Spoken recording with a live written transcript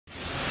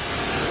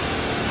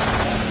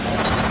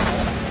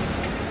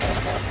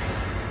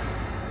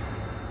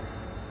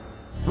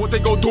they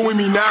gon' do with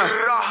me now?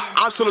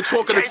 I'm still the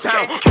talk of the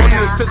town. Don't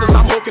need assistance,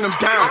 I'm hooking them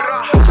down.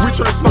 We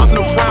turn the spots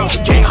in the frowns.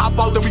 Gang hop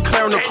out, then we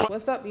clearing the.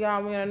 What's up,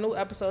 y'all? We in a new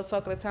episode of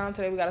Talk of the Town.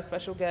 Today we got a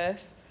special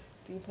guest.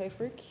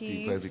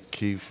 Deeplaykeeps.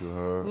 Deeplaykeeps, you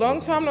heard.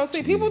 Long time no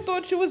see. People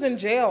thought you was in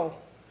jail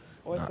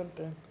or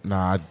something.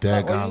 Nah,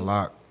 Dad got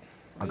locked.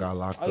 I got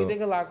locked up. Oh, you did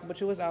get locked, but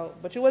you was out.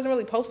 But you wasn't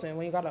really posting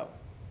when you got out.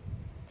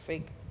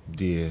 Fake.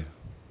 Yeah.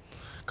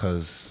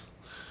 Because,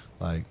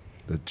 like,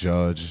 the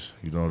judge,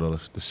 you know,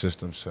 the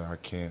system said I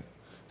can't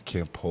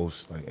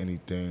post, like,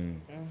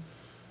 anything,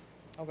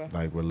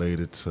 like,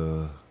 related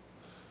to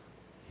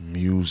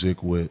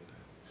music with,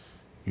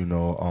 you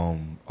know,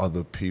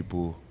 other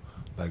people.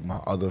 Like, my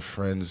other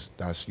friends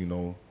that's, you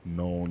know,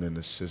 known in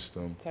the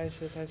system. Type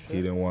shit.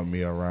 He didn't want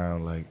me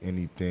around, like,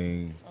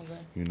 anything,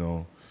 you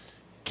know,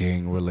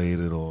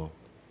 gang-related or,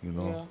 you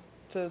know.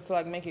 Yeah. To,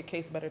 like, make your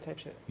case better type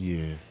shit.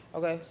 Yeah.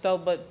 Okay, so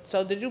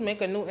did you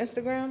make a new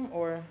Instagram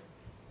or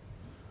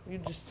you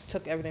just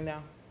took everything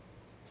down?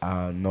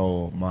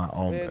 No, my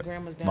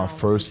down,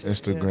 first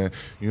Instagram. Yeah.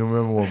 You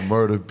remember when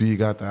Murda B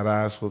got that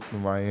ass whooped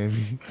in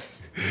Miami?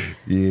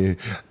 Yeah,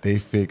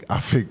 I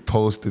fake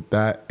posted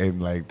that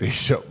and like they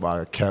shut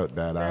my account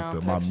that after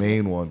my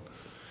main one.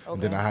 Okay.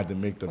 And then I had to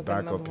make the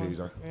backup page.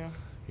 Yeah,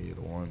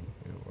 the one.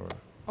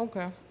 Yeah,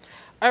 okay.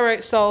 All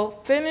right,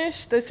 so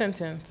finish the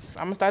sentence.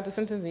 I'm gonna start the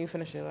sentence and you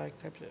finish it, like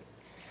type shit.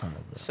 All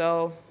right,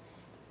 so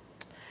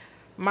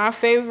my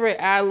favorite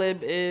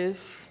ad-lib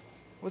is,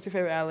 what's your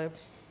favorite ad-lib?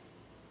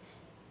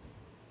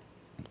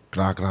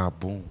 Gra gra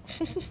boom.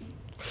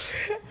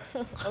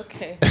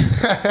 Okay.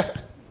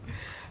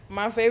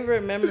 My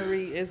favorite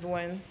memory is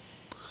when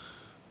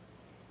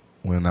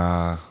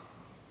I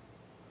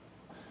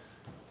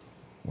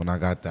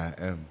got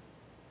that M.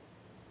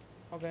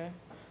 Okay.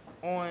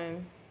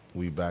 On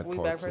We Back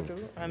Part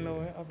 2. I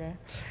know it. Okay.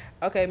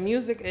 Okay,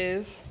 music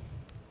is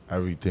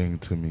everything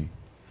to me.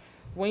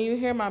 When you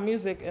hear my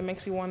music, it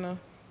makes you wanna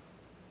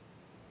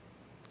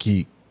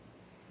geek.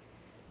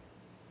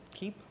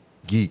 Keep?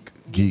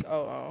 Geek.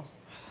 Oh.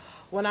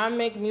 When I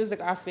make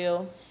music, I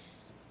feel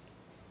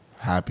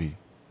happy.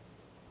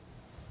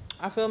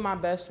 I feel my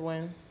best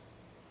when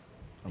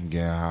I'm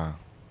getting high.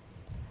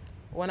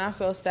 When I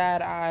feel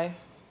sad, I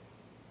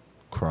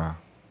cry.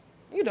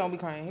 You don't be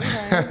crying. You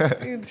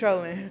crying. You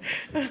trolling.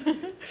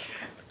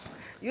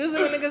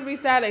 Usually when niggas be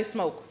sad, they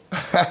smoke.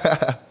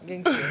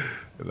 Gangster.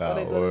 Or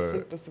they go to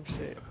sleep or some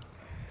shit.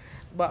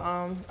 But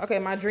okay,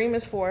 my dream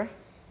is for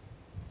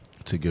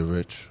to get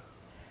rich.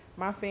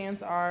 My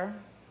fans are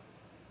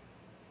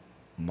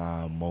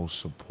my most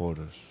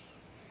supporters.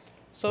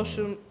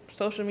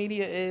 Social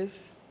media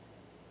is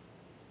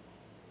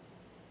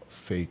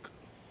fake.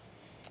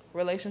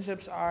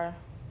 Relationships are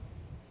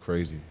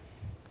crazy.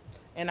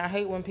 And I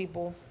hate when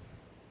people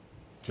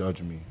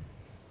judge me.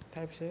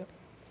 Type shit.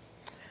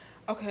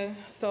 Okay,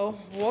 so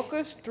walk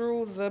us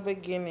through the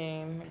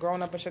beginning,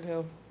 growing up in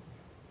Sugarhill.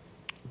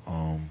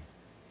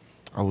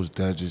 I was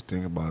dead just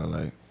thinking about it.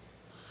 Like,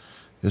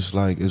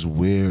 it's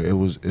weird. It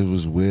was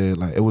weird.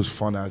 Like, it was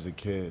fun as a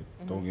kid.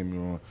 Don't get me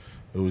wrong.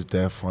 It was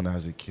that fun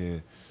as a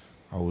kid.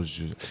 I was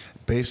just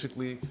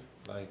basically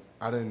like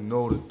I didn't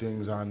know the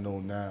things I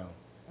know now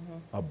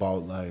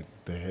about like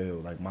the hill,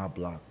 like my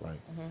block, like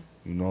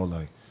you know,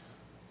 like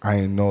I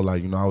didn't know,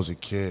 like, you know, I was a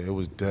kid. It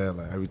was dead.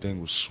 Like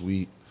everything was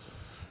sweet.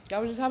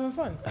 Y'all was just having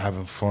fun.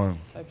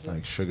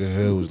 Like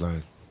Sugarhill was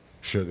like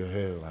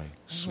Sugarhill, like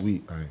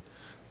sweet. Like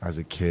as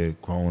a kid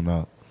growing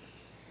up,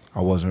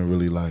 I wasn't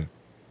really like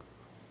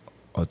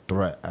a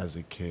threat as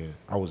a kid.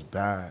 I was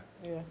bad.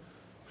 Yeah.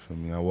 For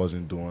me, I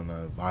wasn't doing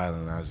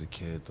violent as a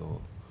kid though.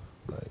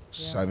 Like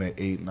 7,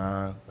 8,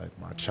 9, like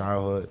my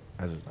childhood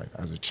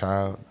as a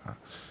child,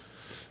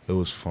 it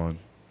was fun.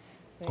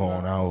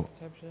 Going out,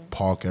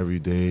 park every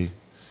day,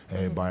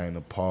 everybody in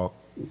the park,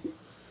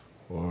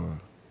 or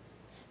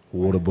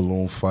water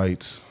balloon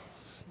fights,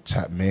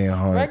 tap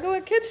manhunt.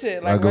 Regular kid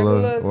shit, like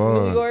regular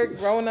New York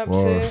growing up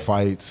shit.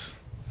 Fights.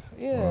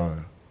 Yeah.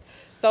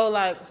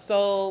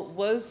 So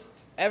was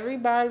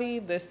everybody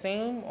the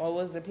same, or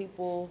was it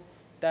people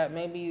that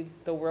maybe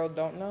the world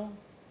don't know?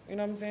 You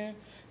know what I'm saying?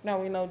 Now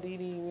we know DD,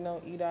 we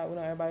know Edot, we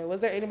know everybody.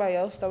 Was there anybody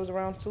else that was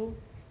around too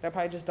that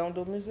probably just don't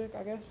do music,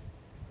 I guess?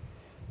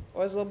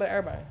 Or is it a little bit of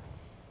everybody?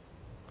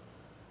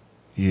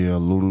 Yeah, a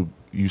little.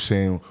 You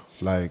saying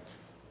like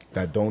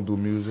that don't do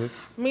music?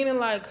 Meaning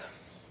like,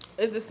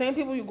 is the same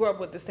people you grew up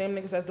with the same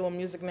niggas that's doing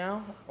music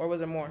now, or was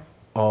it more?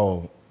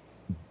 Oh,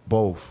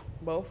 both.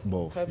 Both.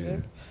 Type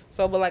shit?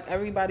 So, but like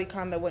everybody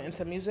kind of went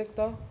into music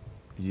though?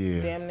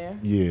 Yeah. Damn near?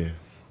 Yeah.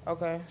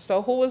 Okay.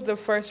 So who was the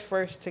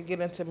first to get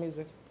into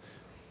music?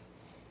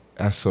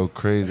 That's so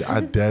crazy.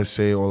 I dad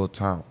say it all the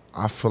time.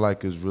 I feel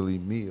like it's really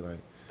me, like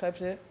type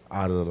shit.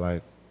 Out of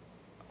like,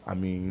 I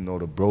mean, you know,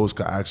 the bros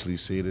could actually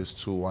say this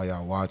too while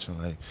y'all watching.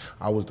 Like,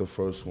 I was the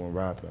first one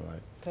rapping,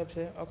 like type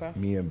shit. Okay.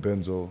 Me and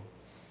Benzo,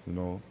 you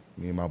know,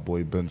 me and my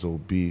boy Benzo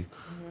B.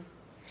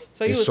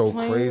 So it's so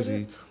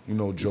crazy, you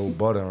know, Joe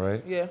Budden,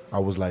 right? Yeah. I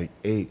was like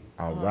 8.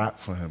 I rapped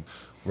for him.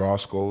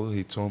 Roscoe,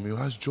 he told me, oh,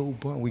 that's Joe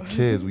Budden. We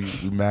kids, we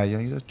mad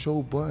young. That's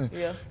Joe Budden.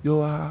 Yeah.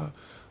 Yo,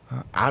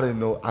 I didn't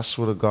know. I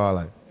swear to God,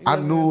 like I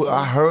knew,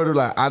 I heard it.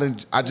 Like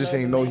I just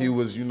ain't know he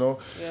was. You know.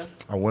 Yeah.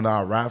 And when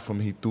I rapped from,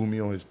 he threw me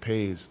on his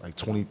page like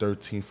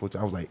 2013, 14.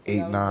 I was like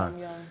 8,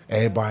 9.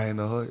 Everybody in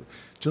the hood,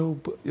 Joe,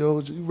 yo,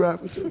 you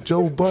rap with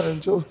Joe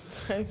Button, Joe.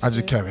 I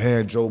just kept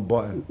hearing Joe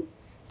Button.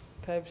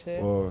 Type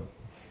shit. Or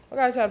I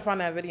gotta try to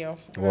find that video.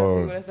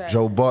 Or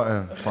Joe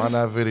Button, find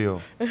that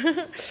video.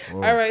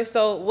 All right,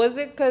 so was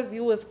it because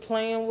you was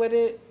playing with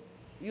it?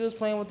 You was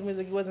playing with the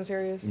music, you wasn't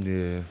serious?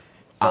 Yeah.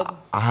 So,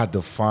 I had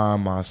to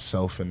find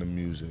myself in the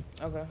music.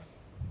 Okay.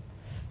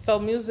 So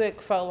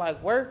music felt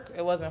like work?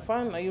 It wasn't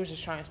fun? Or you was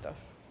just trying stuff?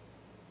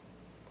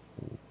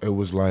 It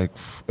was like,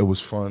 it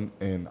was fun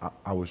and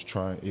I was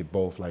trying it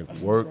both, like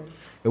work.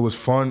 It was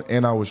fun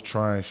and I was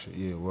trying shit.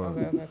 Yeah, work.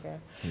 Okay.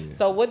 Yeah.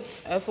 So what,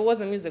 if it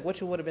wasn't music,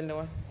 what you would have been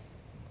doing?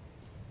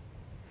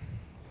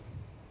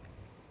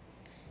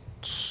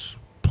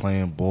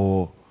 Playing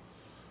ball.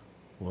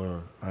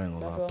 Word. I ain't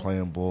gonna lie,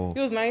 playing ball. He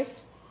was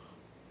nice.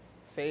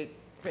 Fake.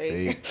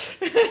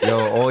 Yo,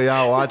 all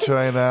y'all watching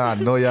right now, I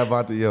know y'all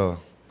about to, yo.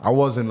 I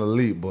wasn't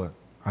elite, but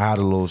I had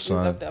a little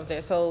son. Up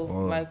there. So,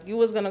 like, you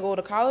was gonna go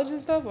to college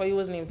and stuff, or you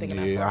wasn't even thinking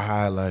that? Yeah, I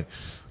had, like,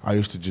 I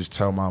used to just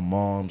tell my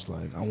moms,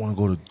 like, I wanna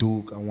go to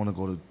Duke,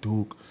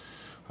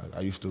 Like,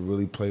 I used to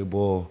really play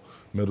ball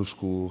middle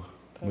school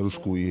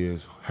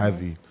years,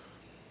 heavy.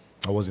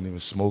 I wasn't even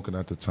smoking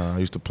at the time. I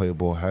used to play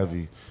ball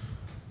heavy.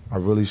 I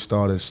really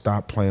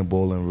stopped playing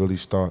ball and really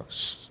start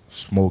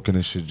smoking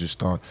and shit, just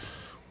start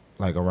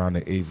like around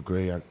the 8th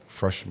grade,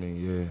 freshman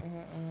year.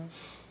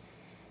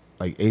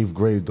 Like 8th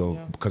grade though,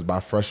 because by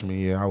freshman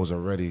year I was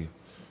already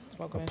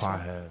smoking a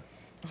pothead.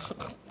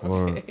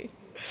 Okay.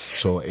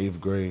 So 8th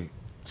grade,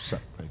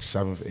 like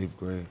 7th, 8th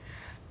grade.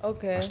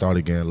 Okay. I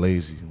started getting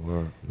lazy.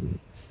 Word.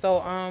 So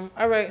all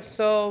right.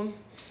 So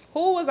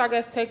who was, I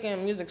guess,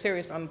 taking music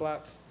serious on the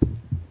block?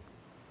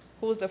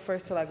 Who was the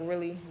first to like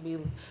really be,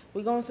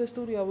 we going to the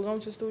studio,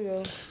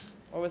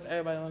 or was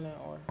everybody on that?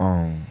 Or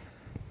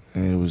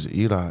and it was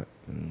Edot.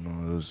 You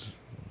know, it was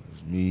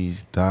me,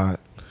 Dot,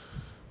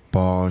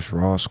 Bosh,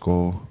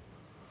 Roscoe,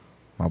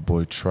 my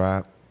boy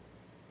Trap.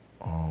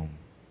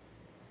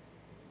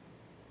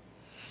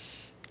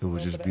 It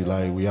would just be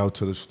like, we out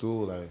to the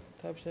stool, like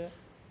type shit.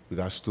 We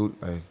got stool,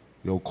 like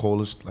yo,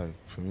 coldest, like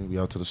for me, we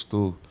out to the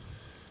stool.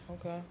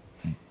 Okay.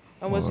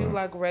 And was you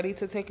like ready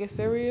to take it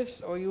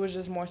serious, or you was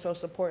just more so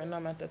supporting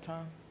them at the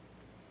time?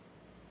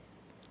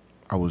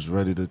 I was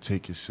ready to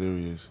take it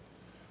serious,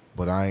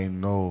 but I ain't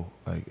know,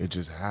 like it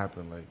just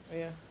happened, like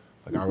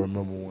like I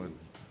remember when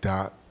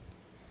Dot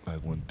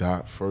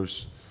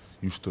first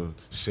used to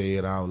say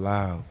it out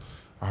loud.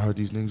 I heard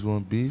these niggas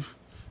want beef,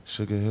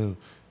 Sugarhill,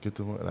 get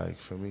the one, like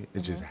for me,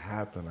 it just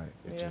happened, like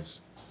it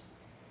just.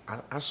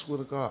 I swear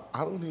to God,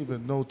 I don't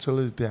even know till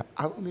this day.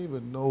 I don't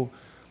even know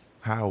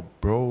how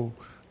bro.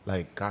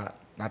 Like, got,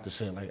 not to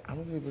say, like, I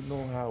don't even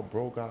know how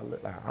bro got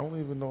lit. Like, I don't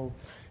even know.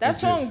 That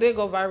song did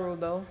go viral,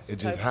 though. It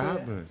just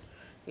happened.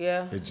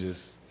 Yeah. It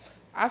just.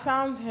 I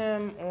found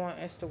him on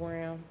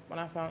Instagram when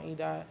I found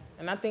Edot.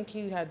 And I think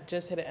he had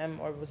just hit an M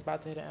or was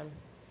about to hit an M.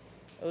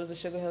 It was the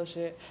Sugarhill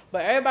shit.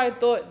 But everybody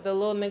thought the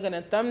little nigga in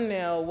the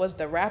thumbnail was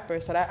the rapper.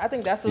 So I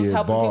think that's what's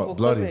helping people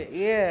clip it.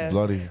 Yeah.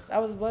 Bloodie.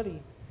 That was Bloodie.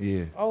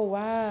 Yeah. Oh,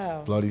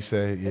 wow. Bloodie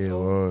said, yeah,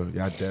 word.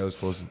 Y'all dad was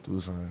supposed to do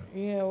something.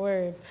 Yeah,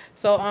 word.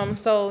 So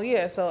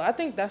I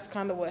think that's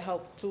kind of what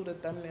helped, too, the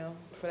thumbnail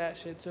for that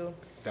shit, too.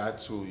 That,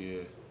 too,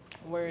 yeah.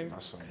 Word.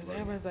 Because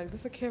everybody's like,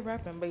 this is a kid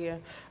rapping. But, yeah.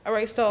 All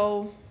right,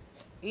 so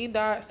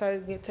Edot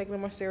started taking it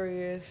more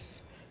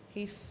serious.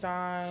 He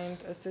signed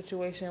a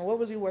situation. What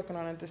was you working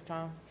on at this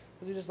time?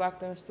 Was you just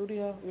locked in the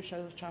studio? You were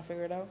trying to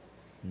figure it out?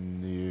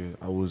 Yeah,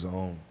 I was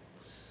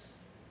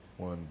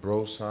when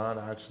bro signed,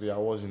 actually, I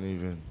wasn't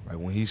even, like,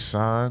 when he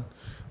signed,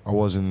 I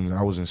was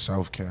in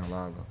South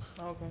Carolina.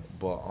 Okay.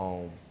 But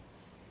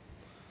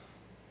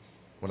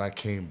when I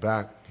came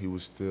back, he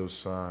was still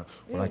signed.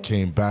 When I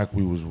came back,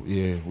 we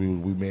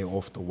made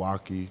Off the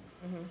Walkie.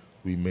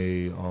 We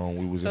made,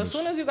 we was so as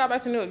soon as you got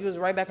back to New York, you was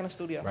right back in the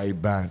studio? Right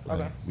back.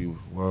 Like, okay. We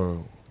were,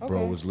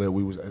 bro, was lit.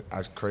 We was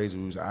as crazy.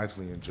 We was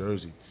actually in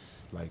Jersey.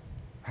 Like,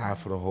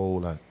 half of the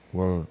whole, like,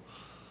 word.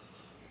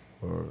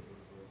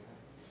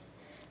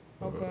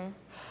 Okay.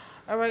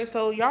 All right,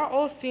 so y'all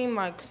all seem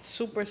like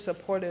super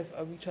supportive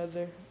of each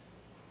other.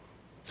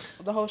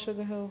 The whole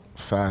Sugarhill.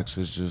 Facts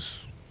is just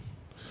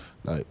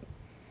like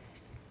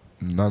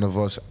none of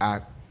us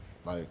act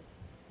like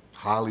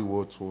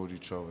Hollywood toward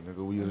each other,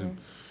 nigga.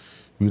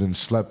 We didn't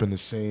slept in the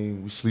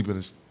same. We sleep in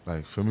this,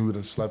 like, for me, we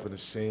didn't slept in the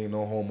same.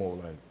 No homo,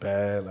 like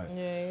bad, like.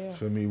 Yeah.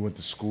 For me, went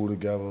to school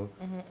together.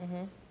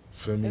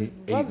 For me,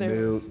 it's 8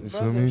 meals. You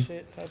feel me?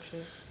 Shit, type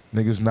shit.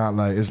 Niggas not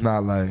like, it's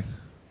not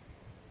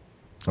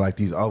like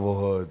these other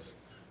hoods.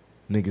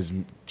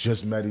 Niggas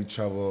just met each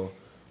other,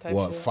 type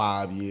what, shit.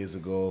 5 years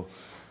ago,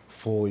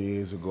 4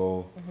 years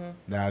ago.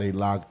 Now they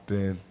locked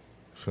in.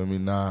 Feel me?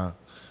 Nah,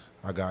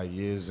 I got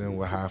years in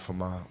with half of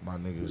my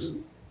niggas.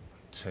 Like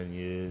 10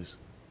 years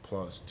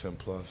plus, 10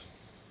 plus.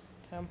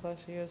 10 plus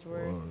years,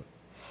 word.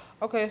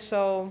 Okay,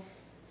 so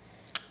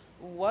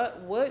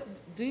what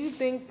do you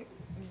think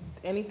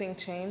anything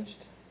changed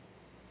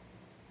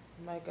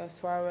Like, as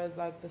far as,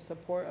 like, the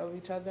support of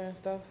each other and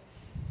stuff?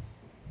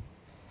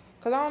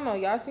 Because, I don't know,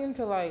 y'all seem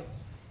to, like,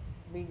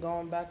 be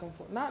going back and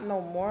forth. Not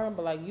no more,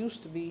 but, like,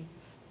 used to be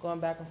going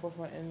back and forth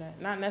on the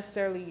internet. Not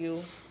necessarily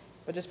you,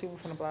 but just people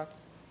from the block.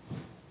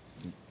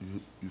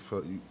 You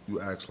felt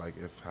you asked like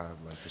if have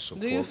like the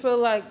support. Do you feel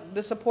like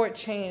the support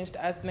changed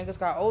as niggas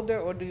got older,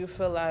 or do you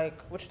feel like,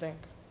 what you think?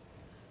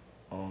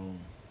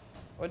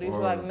 Or do you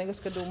feel like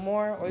niggas could do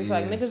more, or you feel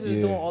like niggas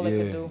is doing all they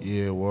could do?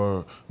 Yeah,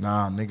 word.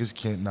 Nah, niggas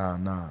can't.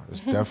 Nah.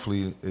 It's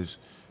definitely it's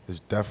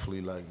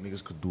definitely like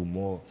niggas could do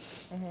more.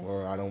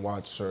 Or I don't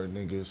watch certain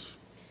niggas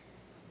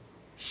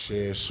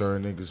share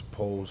certain niggas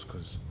posts,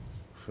 cause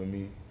for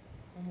me,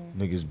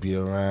 niggas be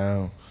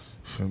around,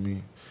 for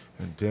me.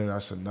 And then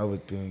that's another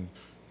thing,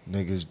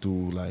 niggas do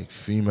like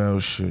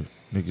female shit.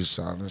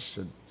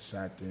 Niggas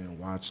sat there and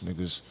watch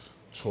niggas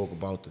talk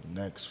about the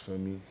next, for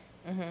me.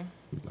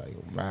 Like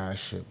mad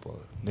shit, but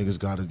niggas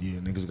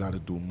gotta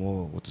do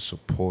more with the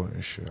support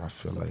and shit. I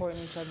feel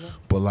Supporting each other.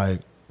 But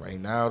like right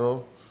now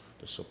though,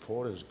 the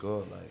support is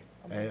good. Like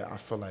I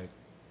feel like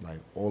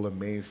all the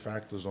main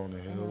factors on the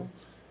hill,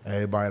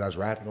 everybody that's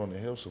rapping on the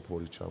hill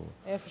support each other.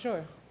 Yeah, for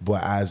sure.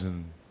 But as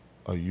in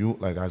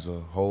like as a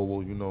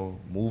whole, you know,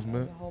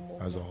 movement,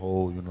 as a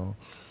whole, you know,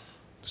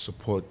 the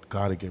support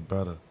gotta get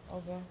better.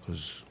 Okay.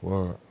 Cause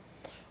word.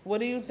 What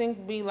do you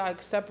think be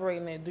like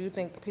separating it? Do you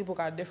think people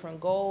got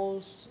different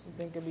goals? You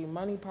think it be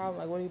money problem?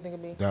 Like, what do you think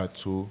it be? That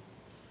too.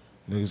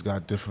 Niggas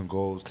got different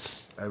goals.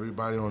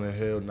 Everybody on the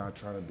hill not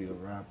trying to be a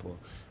rapper.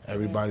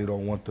 Everybody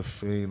don't want the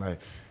fame. Like,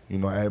 you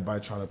know, everybody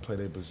trying to play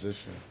their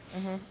position.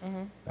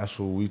 That's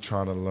what we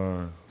trying to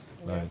learn.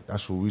 Like,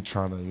 that's what we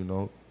trying to, you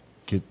know,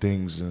 get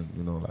things in,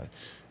 you know, like,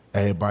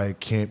 everybody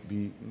can't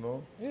be, you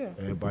know? Yeah.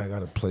 Everybody got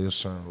to play a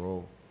certain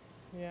role.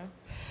 Yeah.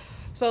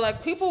 So,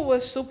 like, people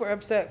was super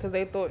upset because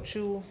they thought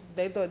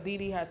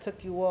DD had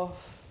took you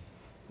off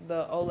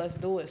the "Oh Let's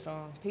Do It"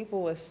 song.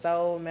 People was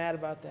so mad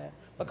about that.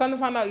 But come to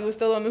find out, you were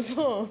still on the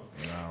song.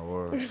 Nah,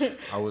 word.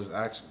 I was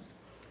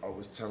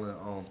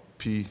telling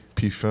P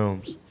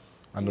Films.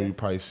 I know you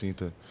probably seen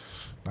that.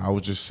 I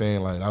was just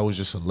saying, like, that was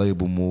just a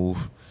label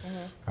move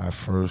at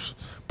first.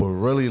 But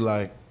really,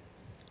 like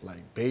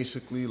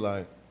basically,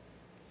 like,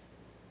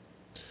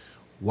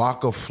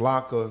 Waka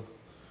Flocka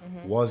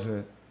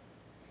wasn't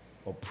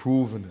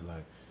approving it.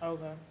 Like,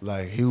 Okay.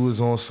 Like, he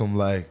was on some,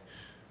 like,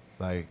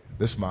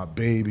 this my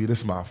baby,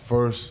 this my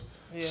first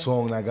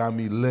song that got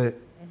me lit.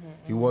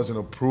 He wasn't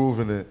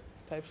approving it.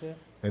 Type shit.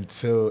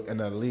 Until an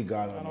elite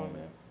got on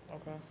it.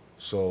 Okay.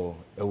 So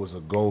it was a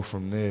go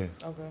from there.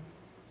 Okay.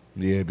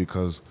 Yeah,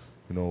 because,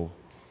 you know,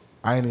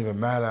 I ain't even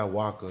mad at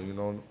Waka, you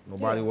know.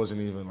 Nobody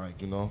wasn't even like,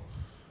 you know,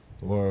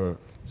 or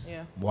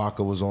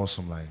Waka was on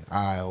some like,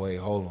 all right, wait,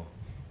 hold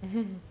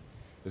on.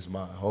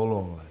 Hold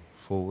on, like,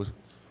 fool,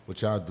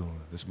 what y'all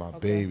doing? This my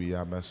baby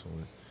y'all messing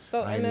with.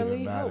 So, and the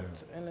elite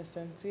helped, in a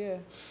sense, yeah.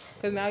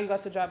 Because now you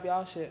got to drop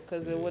y'all shit,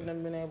 because it wouldn't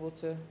have been able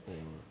to.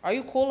 Are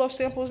you cool off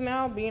samples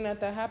now, being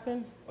that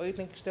happen? Or you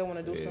think you still want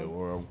to do something? Yeah,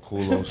 or I'm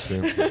cool off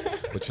samples.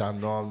 But y'all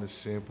know I'm the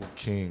sample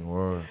king,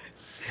 or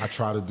I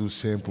try to do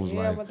samples,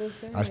 like,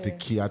 that's the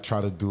key. I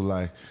try to do,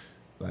 like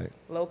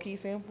low-key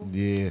samples?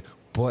 Yeah,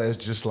 but it's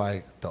just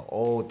like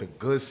the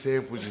good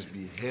samples just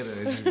be hitting.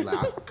 It's just like,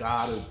 I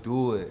gotta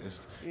do it.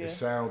 It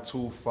sound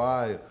too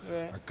fire.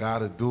 I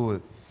gotta do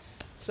it.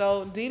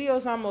 So,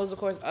 Osama was, of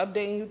course,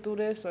 updating you through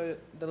this, or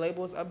the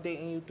label was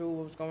updating you through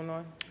what was going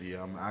on?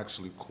 Yeah, I'm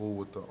actually cool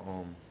with the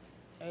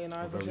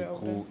A&Rs very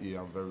cool. Yeah,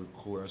 I'm very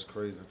cool. That's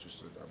crazy that you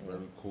said that. I'm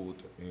very cool with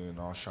the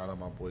A&R. Shout out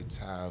my boy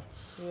Tav.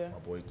 Yeah. My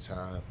boy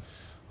Tav.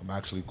 I'm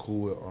actually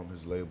cool with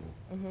his label.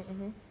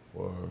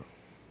 Or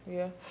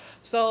yeah.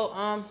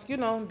 So, you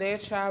know, they're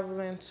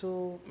traveling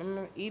to,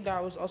 remember,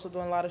 Edot was also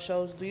doing a lot of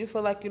shows. Do you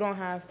feel like you don't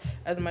have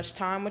as much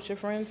time with your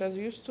friends as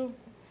you used to?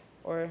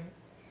 Or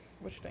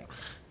what you think?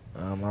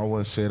 I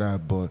wouldn't say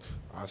that, but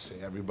I say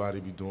everybody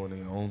be doing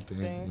their own thing.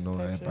 You know,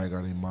 everybody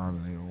got their mind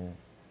on their own.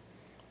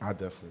 I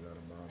definitely got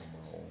a mind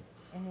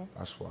on my own.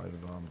 That's why, you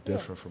know, I'm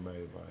different from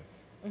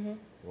everybody.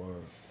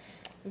 Word.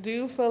 Do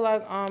you feel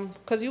like,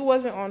 because you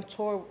wasn't on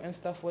tour and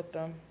stuff with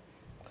them,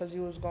 because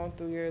you was going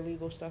through your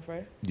illegal stuff,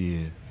 right?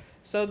 Yeah.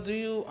 So do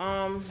you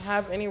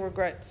have any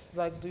regrets?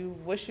 Like, do you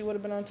wish you would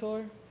have been on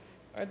tour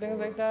or things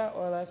like that?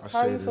 Or, like, how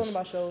are you feeling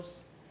about shows?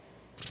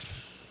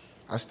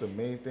 That's the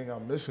main thing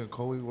I'm missing,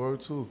 Coey.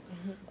 Word too.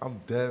 I'm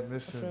dead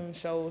missing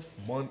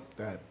shows.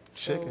 That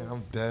chicken,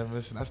 I'm dead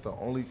missing. That's the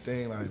only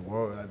thing, like,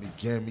 word, that be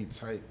getting me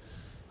tight.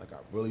 Like, I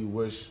really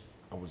wish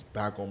I was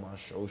back on my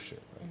show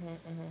shit.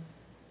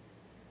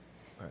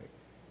 Like,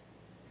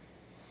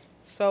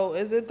 so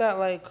is it that,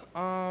 like,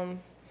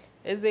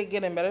 is it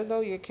getting better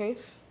though, your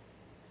case?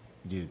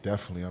 Yeah,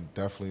 definitely. I'm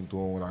definitely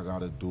doing what I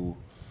gotta do.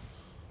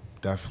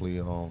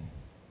 Definitely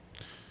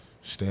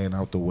staying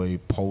out the way,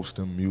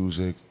 posting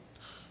music,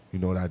 you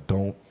know, that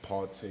don't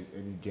partake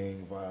any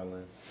gang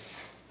violence.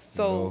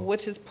 So, you know,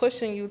 which is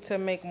pushing you to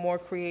make more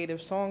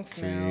creative songs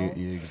now.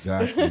 Yeah,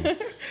 exactly.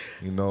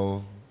 You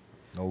know,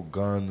 no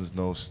guns,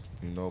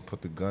 you know,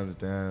 put the guns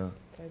down.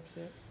 Type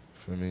shit.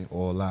 For me,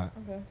 all that.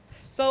 Okay.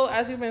 So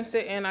as you've been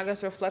sitting, I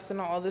guess reflecting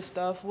on all this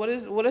stuff, what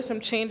are some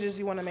changes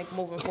you want to make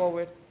moving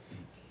forward?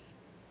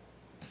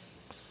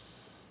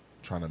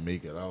 Trying to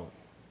make it out.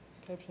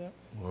 Type shit.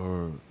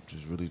 Or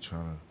just really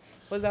trying to.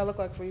 What does that look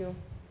like for you?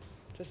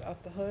 Just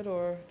out the hood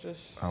or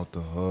just? Out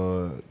the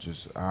hood,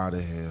 just out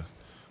of here,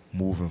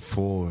 moving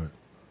forward.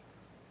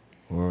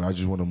 Or I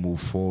just want to move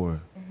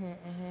forward.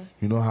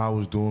 You know how I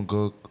was doing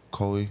good,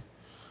 Coey?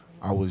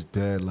 I was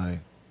dead, like,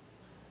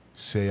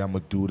 say I'm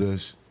going to do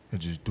this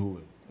and just do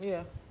it.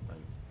 Yeah.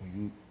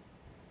 Like,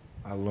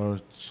 I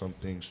learned some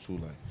things too,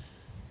 like,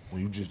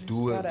 when you just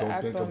do it,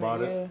 don't think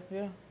about it.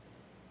 Yeah.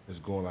 It's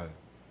going like,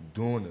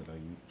 doing it,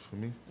 like, for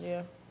me.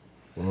 Yeah.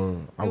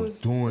 Or I was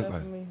doing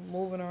like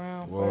moving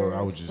around. Or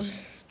I was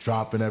just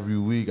dropping every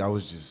week. I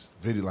was just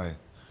like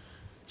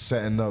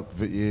setting up,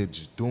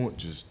 just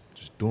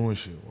doing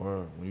shit.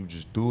 Or when you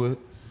just do it,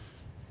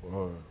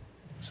 or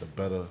it's a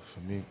better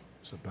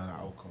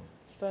outcome.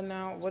 So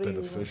now, what are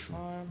you?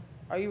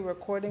 Are you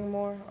recording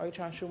more? Are you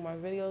trying to shoot more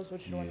videos?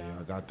 What you doing now?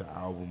 Yeah, I got the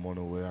album on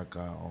the way. I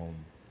got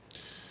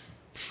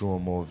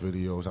shooting more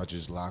videos. I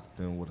just locked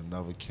in with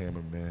another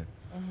cameraman.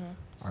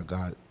 I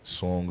got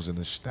songs in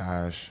the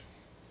stash.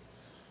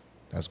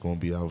 That's gonna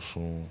be out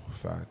soon.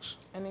 Facts.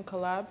 Any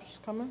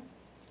collabs coming?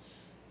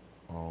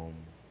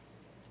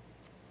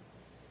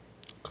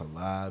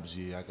 Collabs,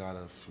 yeah, I got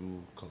a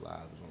few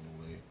collabs on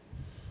the way.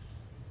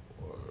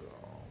 Or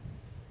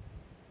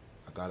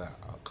I got a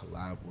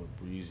collab with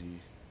Breezy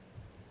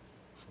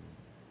from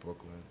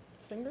Brooklyn.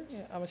 Singer?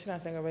 Yeah, I mean she's not a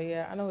singer, but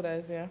yeah, I know who that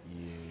is. Yeah.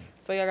 Yeah.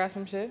 So y'all got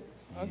some shit?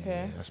 Yeah,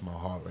 okay. That's my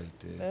heart right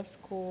there. That's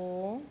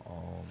cool.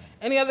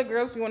 Any other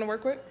girls you want to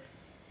work with?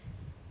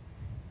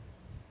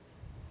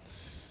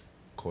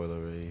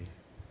 Coileray.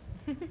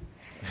 I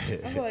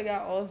feel like I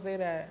all say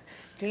that.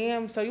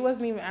 Damn, so you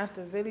wasn't even at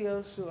the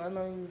video shoot. I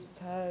know you was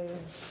tired.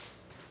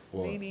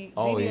 DD and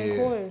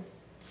Coy.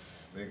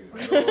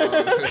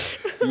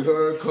 Niggas, you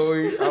heard,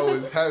 Coey? I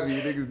was heavy.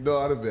 Niggas know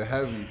I'd have been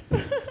heavy.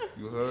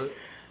 You heard?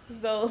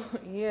 So,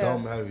 yeah.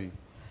 Dumb heavy.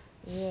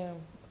 Yeah.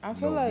 I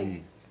feel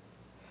like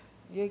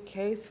your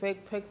case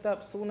fake picked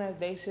up soon as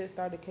they shit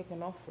started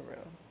kicking off for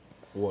real.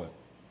 What?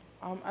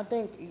 I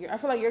feel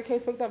like your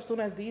case picked up soon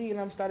as DD and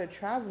them started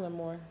traveling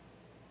more.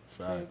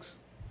 Facts.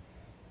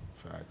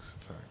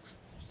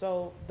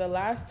 So the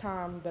last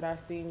time that I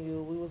seen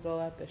you, we was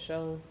all at the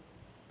show,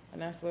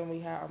 and that's when we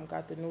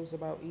got the news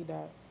about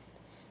Edot.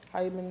 How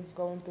you been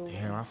going through?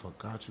 Damn, I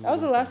forgot you. That was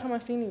the last time I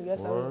seen you.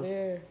 Yes, I was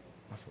there.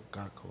 I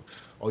forgot, Cole.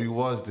 Oh, you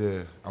was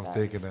there. I'm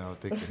thinking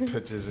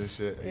pictures and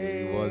shit. Yeah,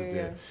 you was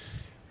there.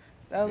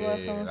 That was the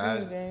last time I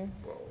seen you, gang.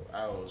 Bro,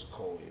 I was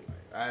cold.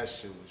 Like, that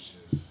shit was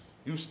just.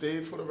 You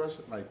stayed for the rest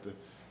of like the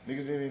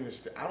niggas didn't even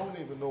stay. I don't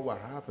even know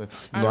what happened.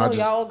 I know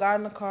y'all got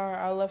in the car.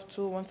 I left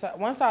too. Once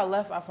I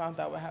left, I found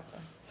out what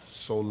happened.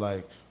 So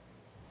like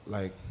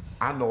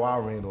I know I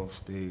ran off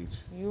stage.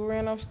 You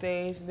ran off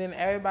stage. Then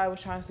everybody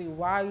was trying to see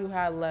why you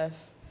had left,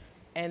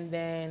 and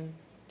then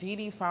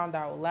DD found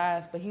out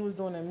last. But he was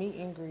doing a meet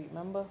and greet.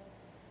 Remember?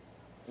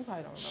 You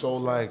probably don't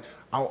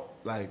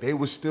remember. So they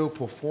was still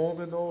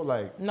performing though.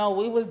 Like no,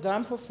 we was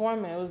done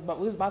performing.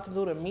 We was about to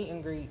do the meet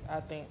and greet. I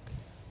think.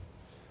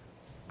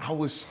 I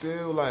was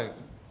still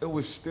it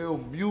was still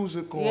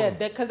music on. Yeah,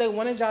 because they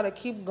wanted y'all to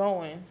keep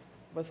going.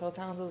 But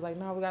sometimes it was like,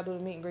 no, we got to do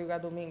the meet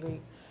and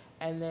greet,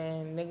 And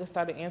then niggas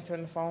started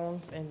answering the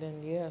phones, and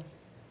then, yeah.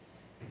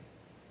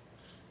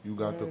 You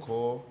got the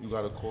call? You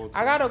got a call too?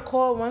 I got a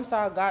call once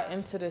I got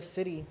into the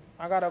city.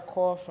 I got a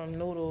call from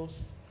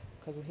Noodles,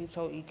 because he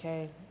told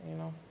EK, you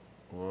know.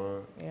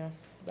 What? Yeah,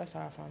 that's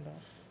how I found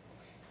out.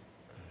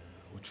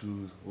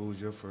 What was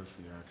your first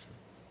reaction?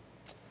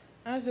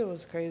 That shit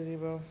was crazy,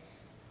 bro.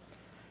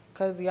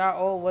 Because y'all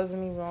all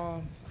wasn't even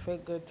on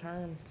fake good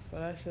terms. So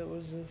that shit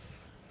was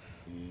just...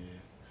 Yeah.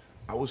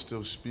 I was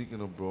still speaking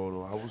abroad,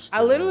 though.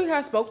 I literally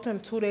had spoke to him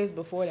 2 days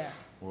before that.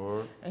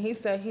 Word? And he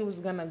said he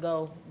was going to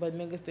go, but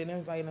niggas didn't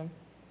invite him.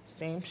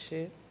 Same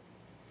shit.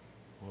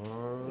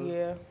 Word?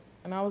 Yeah.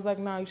 And I was like,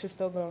 nah, you should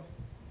still go.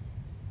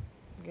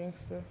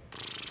 Gangster.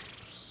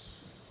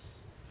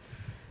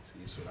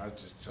 See, so I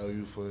just tell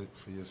you for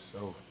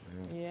yourself,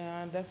 man.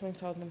 Yeah, I definitely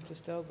told him to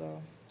still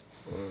go.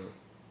 Word.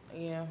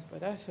 Yeah,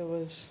 but that shit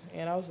was,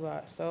 that was a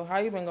lot. So how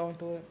you been going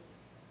through it?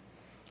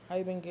 How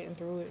you been getting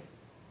through it?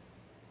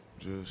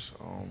 Just,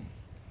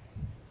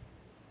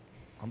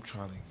 I'm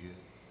trying to get,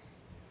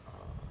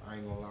 I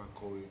ain't gonna lie,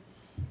 Coey,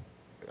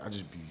 I'm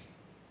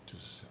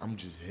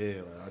just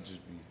here, like, I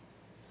just be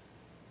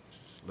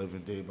just living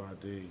day by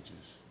day,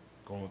 just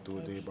going through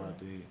it day by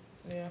day.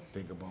 Yeah.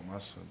 Think about my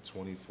son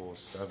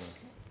 24/7.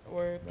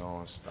 Word.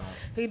 Non-stop.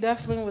 He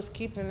definitely was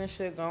keeping this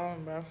shit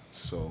going, bro.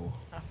 So.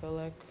 I feel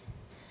like.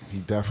 He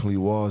definitely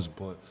was,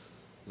 but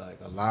like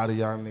a lot of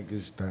y'all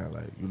niggas that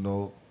like, you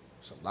know,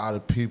 it's a lot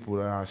of people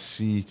that I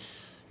see,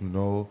 you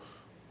know,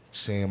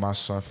 saying my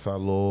son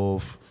fell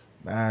off.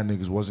 Man,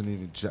 niggas wasn't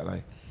even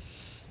like,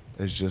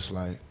 it's just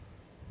like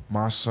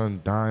my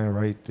son dying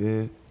right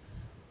there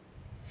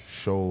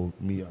showed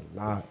me a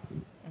lot,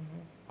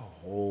 a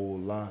whole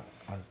lot.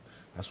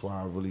 That's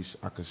why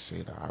I could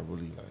say that I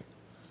really like,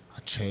 I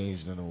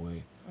changed in a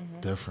way,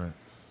 different.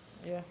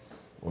 Yeah.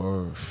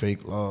 Or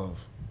fake love.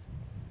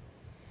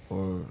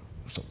 Or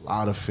there's a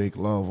lot of fake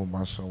love when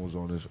my son was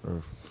on this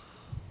earth.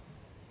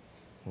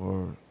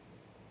 Or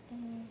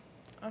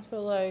I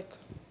feel like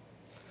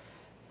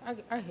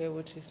I hear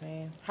what you're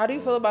saying. How do you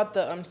feel about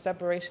the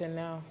separation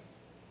now?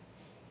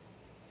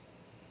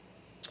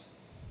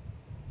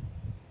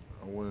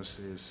 I wouldn't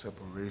say it's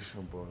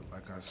separation, but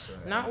like I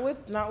said, Not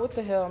with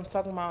the hell. I'm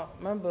talking about.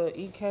 Remember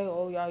EK?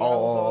 Oh y'all was oh,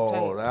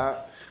 all tight.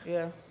 that.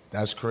 Yeah.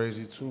 That's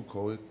crazy too,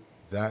 Coey.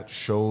 That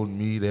showed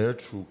me their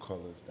true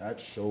colors. That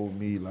showed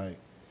me like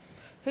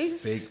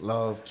fake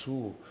love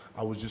too.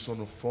 I was just on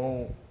the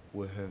phone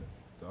with him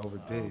the other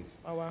day.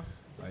 Oh wow.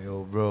 Like,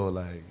 yo, bro,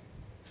 like,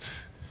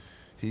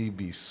 he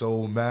be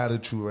so mad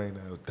at you right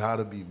now.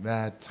 Gotta be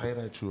mad tight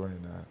at you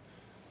right now.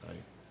 Like,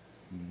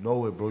 you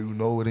know it, bro. You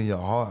know it in your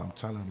heart. I'm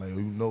telling him, like,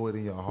 you know it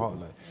in your heart.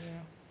 Like,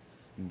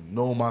 you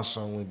know my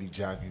son wouldn't be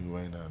jacking you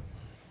right now.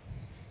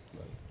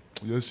 Like,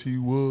 yes, he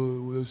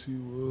would. Yes, he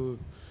would.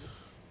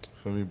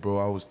 Feel me, bro?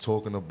 I was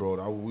talking to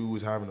bro. We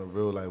was having a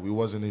real, like, we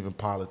wasn't even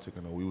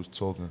politicking. We was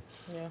talking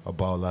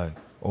about, like,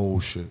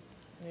 old shit.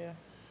 Yeah.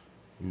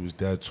 We was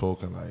dead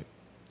talking, like,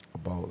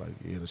 about, like,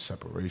 the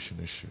separation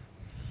and shit.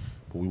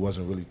 But we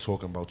wasn't really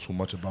talking about too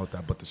much about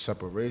that. But the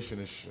separation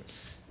and shit,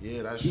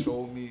 that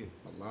showed me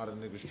a lot of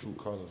niggas' true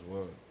colors,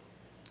 word.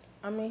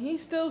 I mean,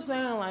 he's still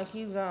saying, like,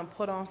 he's gonna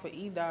put on for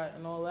Edot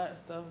and all that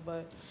stuff,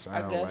 but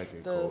Sound I guess like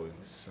it, Coey.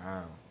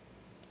 Sound.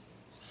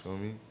 Feel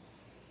me?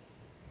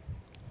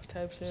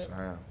 Type shit.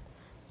 Sound.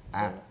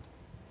 Act.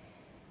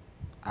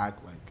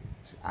 Act like it.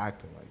 She's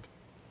acting like it.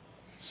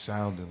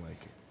 Sounding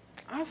like it.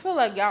 I feel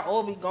like y'all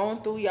all be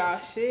going through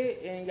y'all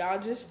shit and y'all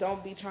just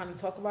don't be trying to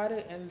talk about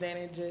it, and then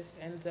it just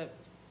ends up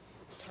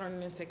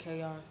turning into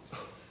chaos.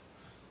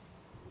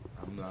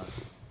 I'm not.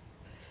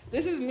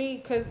 This is me,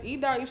 because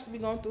Edot used to be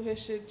going through his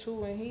shit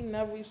too, and he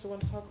never used to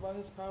want to talk about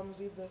his problems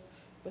either,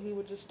 but he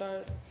would just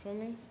start, feel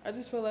me? I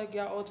just feel like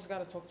y'all all just got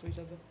to talk to each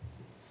other.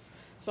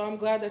 So I'm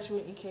glad that you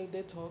and EK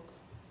did talk.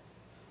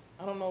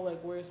 I don't know,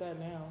 like, where it's at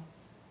now.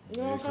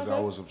 You know because I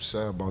was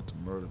upset about the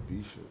Murda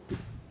B shit.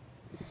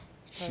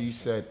 She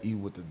said E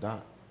with the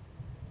dot.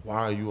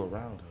 Why are you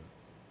around her?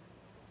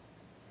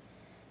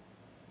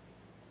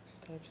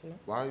 Type shit.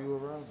 Why are you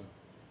around her?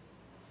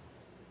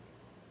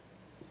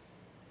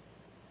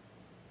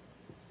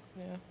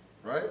 Yeah.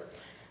 Right?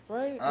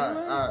 Right.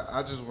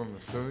 I just want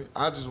to, feel me?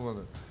 I just want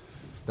to,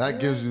 that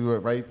gives you it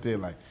right there.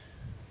 Like,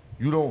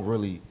 you don't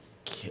really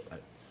care.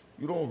 Like,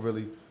 you don't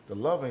really, the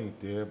love ain't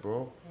there,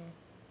 bro.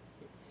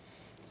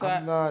 So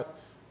I'm not,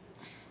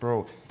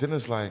 bro. Then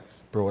it's like,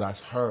 bro, that's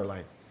her.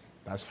 Like,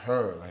 that's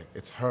her. Like,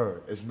 it's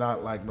her. It's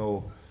not like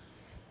no,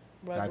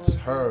 that's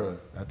her.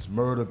 That's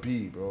Murda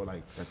B, bro.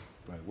 Like,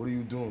 what are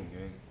you doing,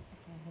 gang?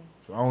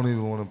 So I don't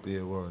even want to be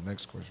a word.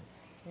 Next question.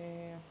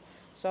 Yeah.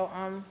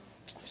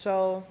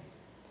 So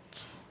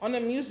on the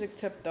music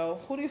tip though,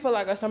 who do you feel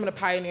like are some of the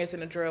pioneers in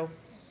the drill?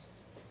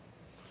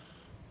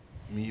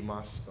 Me,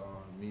 my star.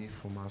 Me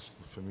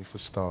for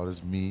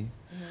starters. Me.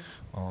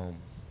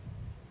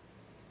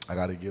 I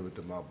gotta give it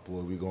to my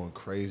boy. We going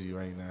crazy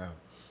right now.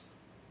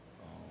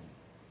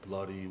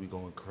 Bloodie, we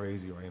going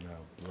crazy right now.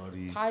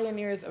 Bloodie.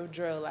 Pioneers of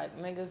drill, like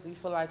niggas you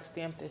feel like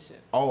stamp this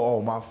shit.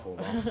 Oh, my fault.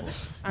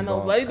 I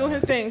know Bloodie doing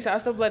his thing. Shout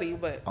out to Bloodie,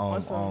 but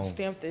on some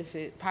stamp this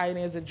shit.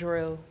 Pioneers of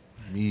drill.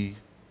 Me.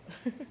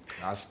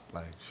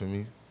 Like, for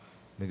me,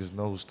 niggas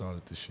know who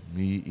started this shit.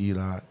 Me,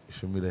 Edot,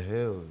 for me, the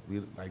Hill.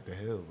 We like the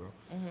Hill, bro.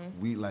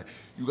 We like,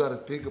 you gotta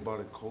think about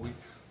it, Coey.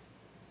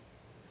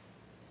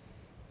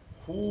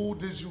 Who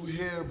did you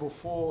hear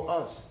before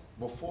us?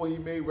 Before he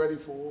made Ready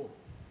for War?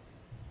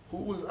 Who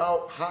was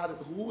out hot?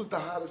 Who was the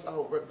hottest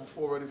out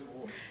before Ready for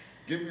War?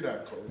 Give me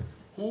that, Coey.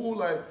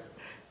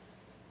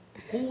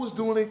 Who was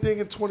doing anything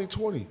in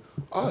 2020?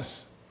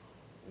 Us.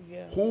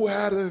 Yeah. Who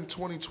had it in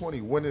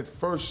 2020 when it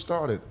first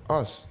started?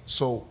 Us.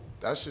 So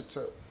that should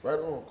tell right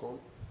on, Coey.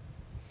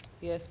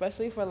 Yeah,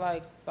 especially for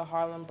like the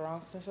Harlem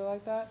Bronx and shit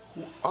like that.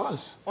 Who,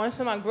 us? On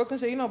some like Brooklyn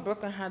shit, you know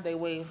Brooklyn had their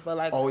wave, but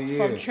like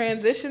from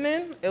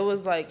transitioning, it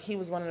was like he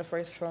was one of the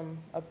first from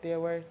up there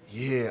where.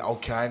 Yeah,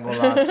 okay, I ain't gonna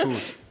lie too.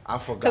 I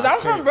forgot. Cause I'm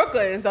from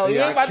Brooklyn, so you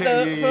ain't about to.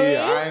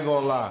 I ain't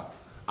gonna lie.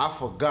 I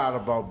forgot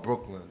about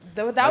Brooklyn.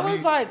 That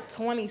was like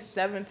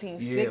 2017,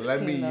 16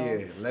 let me.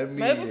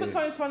 Maybe for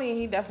 2020,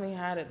 he definitely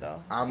had it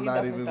though. I'm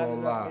not even gonna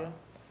lie.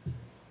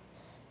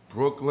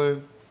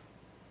 Brooklyn,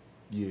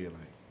 I ain't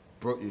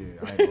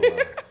gonna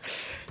lie.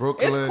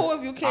 Brooklyn. It's cool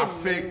if you can.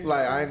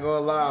 I ain't gonna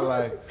lie,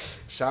 like,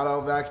 shout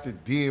out Max the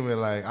Demon.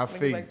 Like, I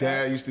fake like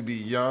dad used to be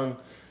young,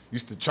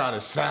 used to try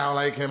to sound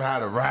like him,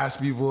 had a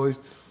raspy voice,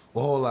 a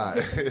whole lot.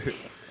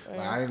 Like,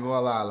 I ain't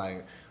gonna lie,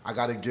 like, I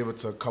gotta give it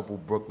to a couple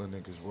Brooklyn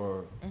niggas,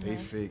 word. They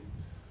fake.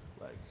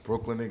 Like,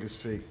 Brooklyn niggas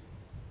fake.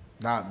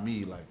 Not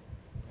me, like,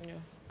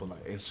 but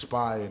like,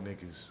 inspired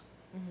niggas.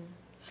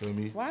 Feel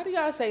me? Why do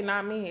y'all say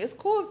not me? It's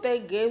cool if they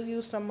give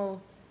you some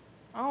of,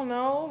 I don't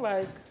know,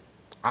 like.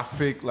 I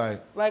fake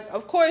like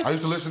of course. I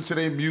used to listen to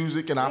their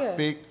music and I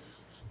fake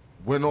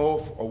went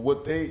off or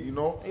what they, you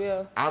know.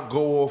 Yeah. I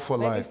go off for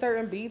maybe like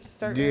certain beats,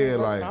 certain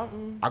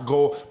something. I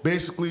go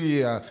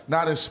basically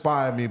not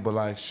inspire me, but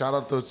like shout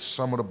out to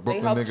some of the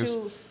Brooklyn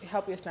niggas.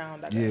 Help your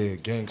sound. I guess. Yeah,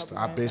 gangster.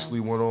 I basically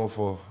went on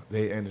for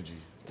their energy.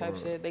 Type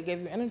shit. They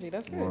gave you energy.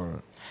 That's good.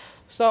 Word.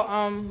 So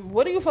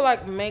what do you feel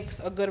like makes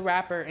a good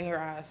rapper in your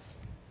eyes?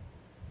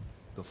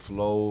 The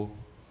flow,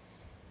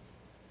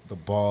 the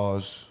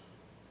bars,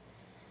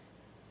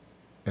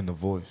 and the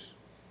voice.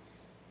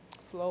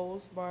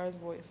 Flows, bars,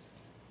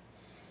 voice.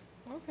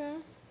 Okay.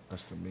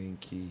 That's the main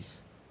key.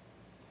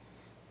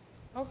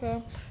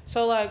 Okay.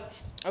 So, like,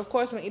 of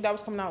course, when Edot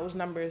was coming out, it was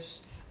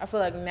numbers. I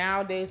feel like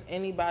nowadays,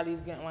 anybody's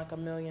getting like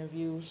 1 million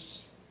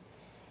views.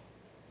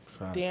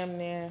 Facts. Damn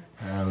near.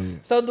 Hell yeah.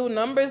 So, do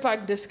numbers,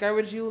 like,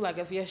 discourage you? Like,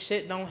 if your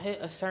shit don't hit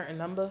a certain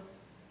number?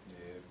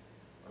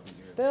 Yeah.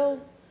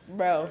 Still?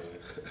 Bro. Yeah.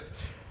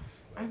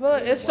 I feel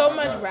like it's so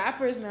much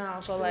rappers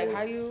now. So, like,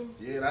 how you...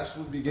 Yeah, that's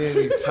what be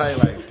getting me tight.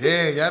 Like,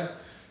 damn, y'all...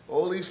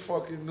 All these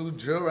fucking new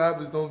drill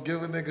rappers don't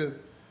give a nigga,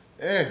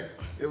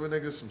 give a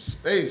nigga some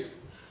space.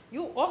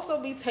 You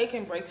also be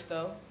taking breaks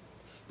though.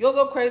 You'll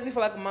go crazy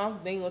for like a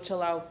month, then you'll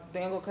chill out.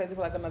 Then you'll go crazy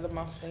for like another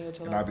month, then you'll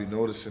chill out. And I be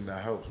noticing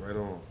that helps right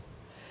on.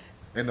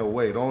 In a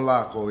way, don't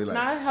lie, Coey. Like,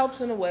 nah, it helps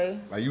in a way.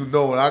 Like you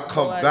know, when I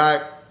come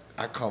back,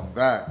 I come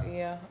back.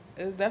 Yeah,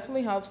 it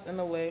definitely helps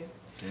in a way.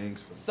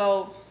 Gangster.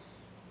 So,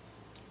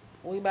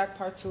 we back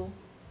part 2.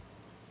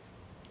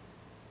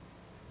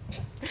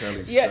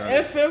 Yeah,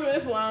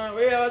 infamous line.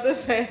 We're about the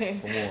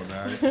same. Come on,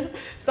 now.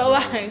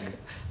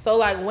 so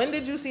like, when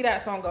did you see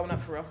that song going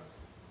up for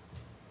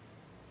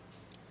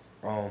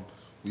real?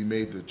 We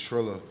made the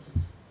Triller,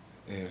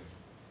 and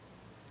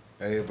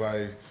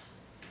everybody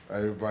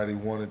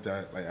wanted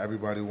that. Like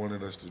everybody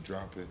wanted us to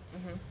drop it,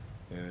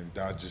 and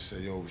Dot just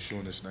said, "Yo, we're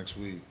shooting this next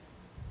week."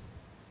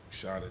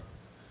 Shot it.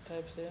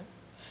 Type shit.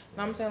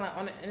 No, I'm saying like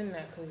on the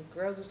internet, cause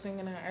girls were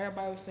singing that,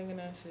 everybody was singing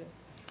that shit.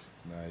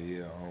 Nah,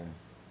 yeah.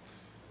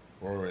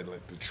 Alright,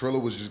 like the Triller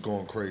was just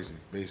going crazy,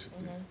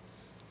 basically.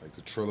 Like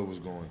the Triller was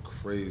going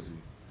crazy.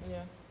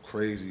 Yeah.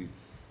 Crazy.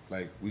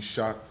 Like we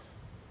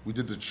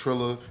did the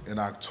Triller in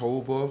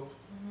October,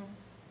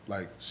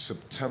 like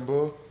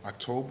September,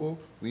 October.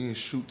 We didn't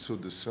shoot till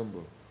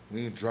December.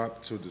 We didn't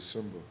drop till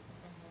December.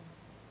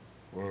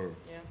 Word.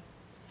 Yeah.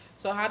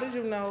 So how did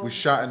you know? We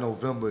shot in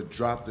November,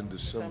 dropped in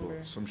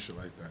December. Some shit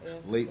like that. Yeah.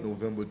 Late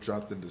November,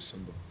 dropped in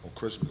December on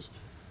Christmas.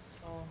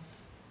 Oh.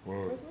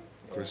 Word. Christmas?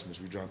 Christmas.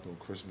 We dropped on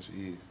Christmas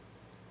Eve.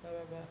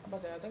 I'm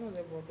about to say, I think it was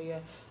April, but yeah.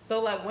 So,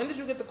 like, when did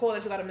you get the call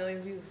that you got 1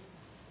 million views?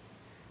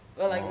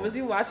 Or, like, was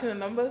you watching the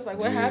numbers? Like,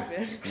 what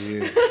happened?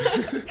 Yeah.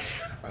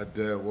 I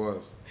dead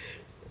was.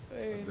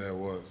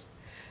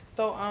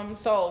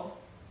 So,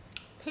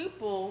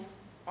 people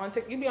on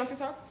TikTok, you be on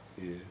TikTok?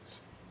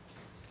 Yes.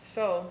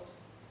 So,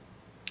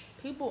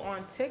 people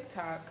on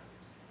TikTok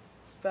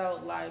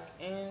felt like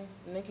in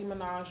Nicki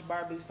Minaj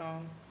Barbie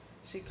song,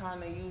 she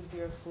kind of used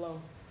your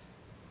flow.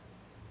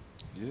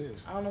 Yes.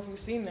 I don't know if you've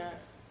seen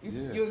that.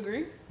 You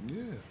agree?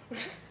 Yeah.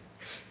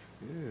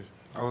 Yeah.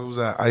 I was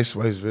at Ice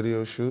Spice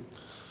video shoot.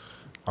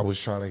 I was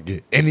trying to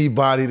get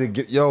anybody to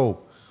get, yo,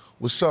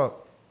 what's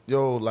up?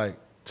 Yo, like,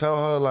 tell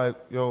her, like,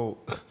 yo,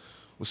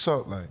 what's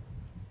up? Like,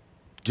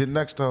 get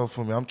next to her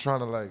for me. I'm trying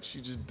to, like, she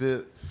just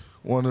did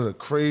one of the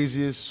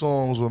craziest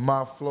songs with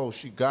my flow.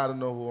 She gotta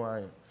know who I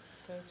am.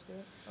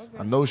 Okay.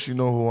 I know she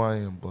know who I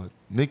am, but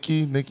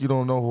Nicki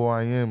don't know who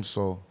I am,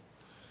 so,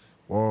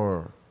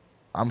 or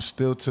I'm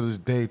still to this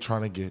day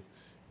trying to get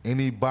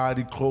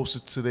anybody closer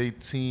to their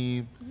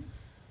team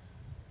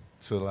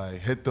to like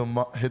hit them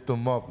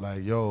up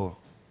like, yo,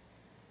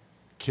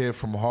 kid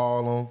from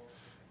Harlem,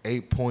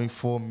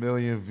 8.4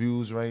 million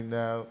views right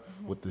now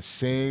with the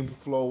same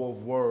flow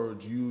of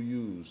words you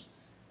use.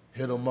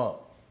 Hit them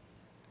up.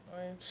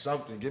 Right.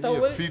 Something. Give me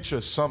a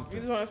feature, something. You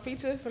just want a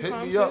feature? Some Hit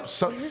me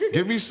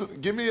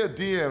up. Give me a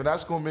DM.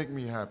 That's gonna make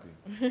me happy.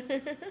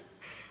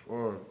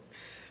 Or.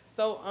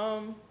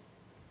 So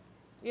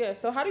yeah.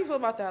 So how do you feel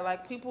about that?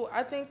 Like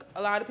I think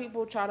a lot of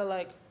people try to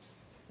like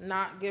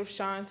not give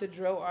shine to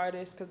drill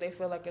artists because they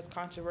feel like it's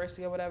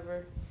controversy or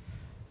whatever.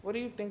 What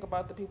do you think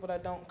about the people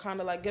that don't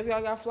kind of like give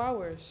y'all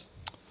flowers?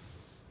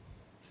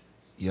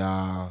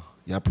 Y'all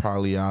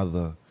probably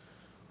either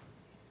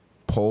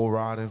pole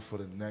riding for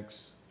the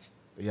next.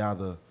 They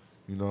either,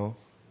 you know,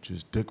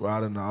 just dick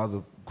riding the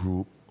other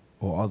group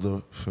or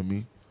other for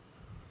me.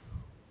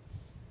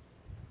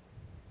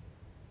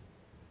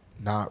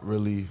 Not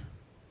really,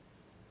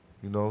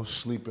 you know,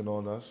 sleeping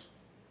on us.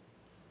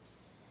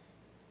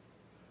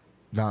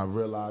 Not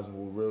realizing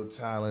what real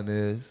talent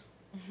is.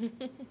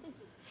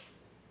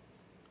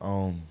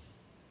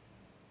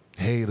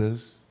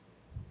 Haters.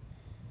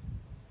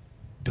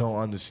 Don't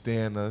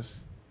understand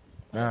us.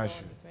 Yeah,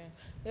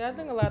 I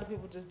think a lot of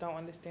people just don't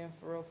understand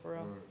for real.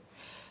 Right.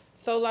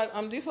 So, like,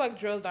 do you feel like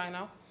drill's dying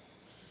out?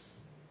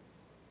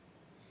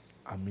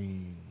 I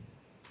mean,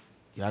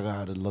 y'all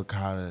gotta look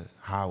how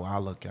I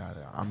look at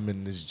it. I'm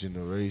in this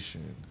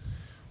generation.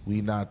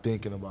 We not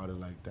thinking about it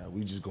like that.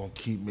 We just gonna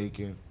keep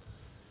making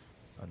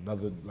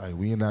another, like,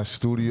 we in that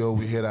studio,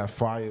 we hear that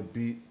fire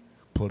beat,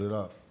 put it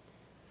up.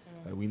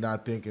 Like, we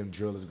not thinking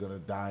drill is gonna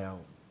die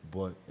out,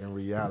 but in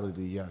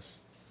reality, yes,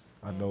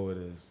 I know it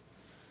is.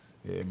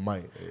 It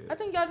might. I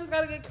think y'all just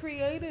gotta get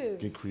creative.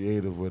 Get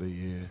creative with it,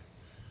 yeah.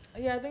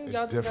 Yeah, I think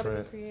y'all just gotta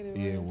get creative.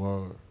 Yeah,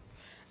 word.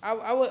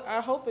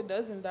 I hope it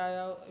doesn't die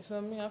out. You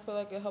feel me? I feel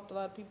like it helped a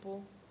lot of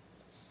people.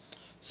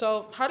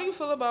 So, how do you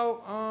feel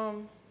about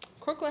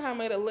Crooklyn had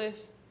made a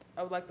list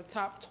of like the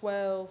top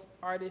 12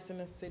 artists in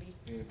the city.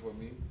 You ain't put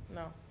me?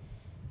 No.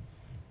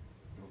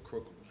 No,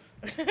 Crooklyn.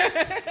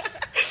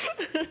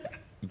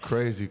 You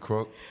crazy,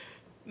 Crook.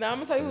 Now I'm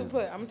gonna tell you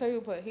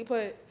who he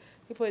put.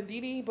 He put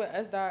DD, he put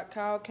SDot,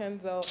 Kyle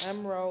Kenzo,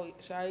 Emro,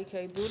 SHA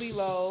EK, Duty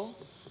Low,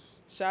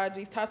 Shy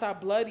G, Tata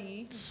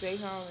Bloodie,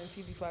 Jayhan, and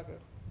TG Flacco.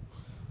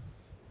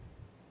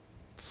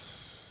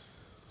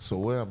 So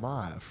where am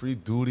I? Free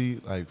Duty,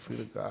 like free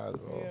the guys,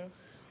 bro. Yeah.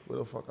 Where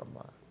the fuck am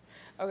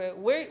I? Okay,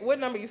 what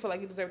number you feel like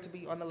you deserve to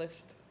be on the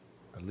list?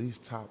 At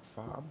least top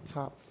 5. I'm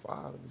top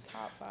 5.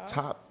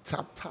 Top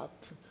 5.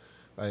 Top.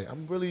 Like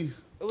I'm really.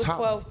 It was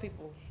 12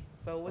 people.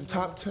 So what's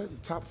top 10.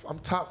 I'm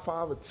top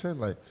 5 or 10.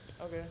 Like.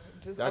 Okay.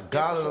 Just I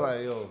gotta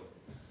like yo.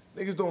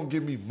 Niggas don't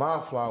give me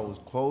my flowers,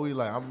 Chloe.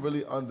 Like I'm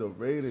really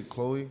underrated,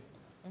 Chloe.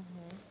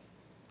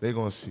 They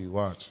gonna see.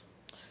 Watch.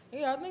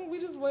 Yeah, I think we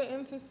just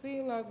waiting to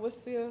see like what's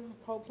the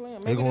whole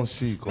plan. They gonna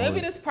see. Chloe.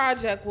 Maybe this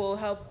project will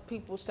help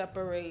people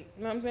separate.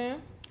 You know what I'm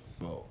saying?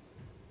 Bro,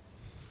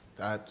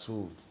 that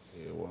too.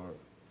 Yeah, word.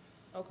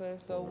 Okay,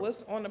 so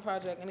what's on the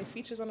project? Any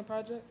features on the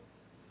project?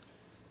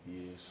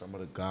 Yeah, some of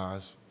the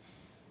guys.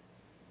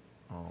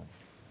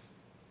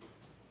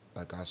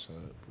 Like I said,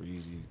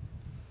 Breezy.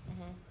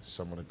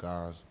 Some of the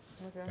guys.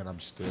 Okay. And I'm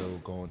still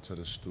going to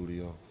the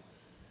studio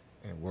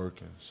and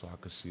working so I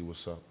could see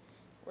what's up.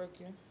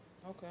 Working.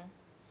 Okay.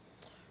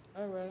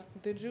 All right.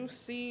 Did you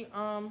see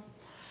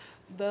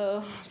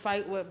the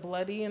fight with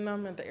Bloodie and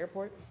them at the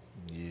airport?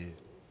 Yeah.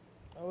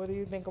 What do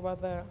you think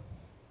about that?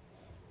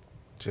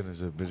 Jenna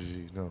said, bitches,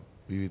 you know.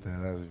 You eat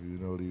that ass if you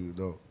know, do you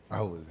know?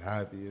 I was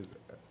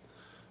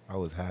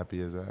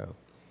happy as hell.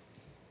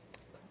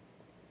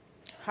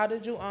 How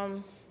did you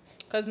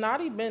cause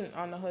Notti been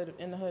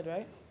in the hood,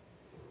 right?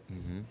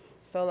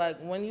 So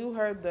like when you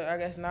heard the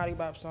Notti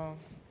Bop song,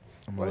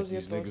 I'm like,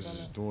 these niggas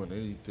is doing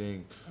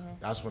anything.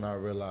 That's when I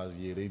realized,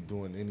 yeah, they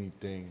doing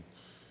anything.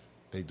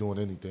 They doing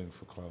anything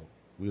for clout.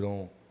 We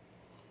don't,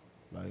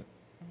 like,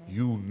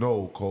 you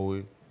know,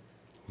 Coey.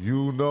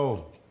 You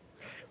know.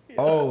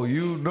 Oh,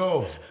 you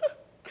know.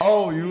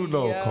 Oh, you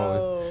know,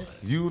 Coey.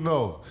 You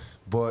know.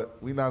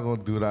 But we not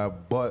gonna do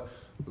that. But,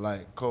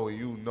 like, Coey,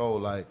 you know,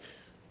 like,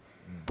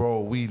 bro,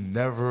 we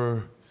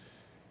never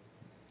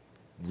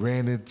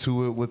ran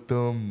into it with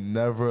them.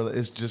 Never.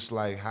 It's just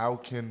like, how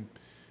can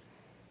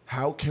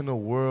the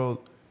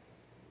world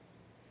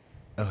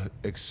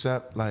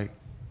accept, like,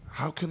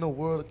 how can the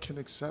world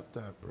accept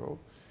that, bro?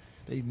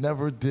 They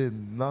never did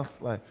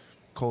nothing. Like,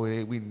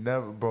 Coey, we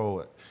never,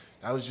 bro.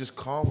 That was just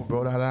karma,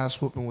 bro. That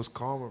ass whooping was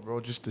karma, bro,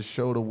 just to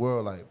show the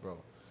world, like, bro.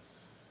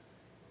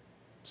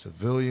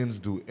 Civilians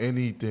do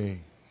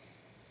anything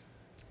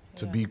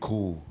to be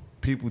cool.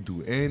 People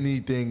do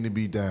anything to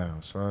be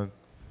down, son.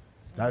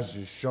 That's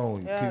just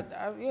showing you.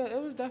 Yeah, it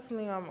was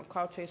definitely a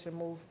clout chasing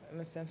move in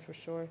a sense for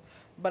sure.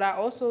 But I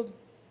also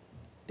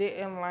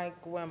didn't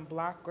like when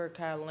Blockwork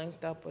had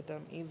linked up with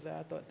them either.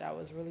 I thought that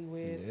was really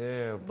weird.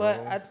 Yeah, bro.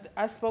 But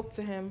I spoke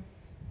to him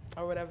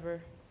or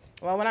whatever.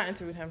 Well, when I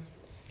interviewed him,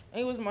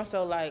 he was more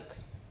so like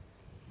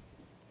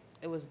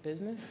it was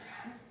business.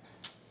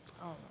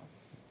 I don't know.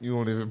 You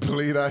won't even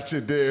bleed out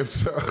your damn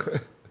self.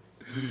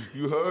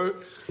 You heard?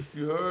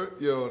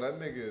 Yo, that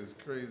nigga is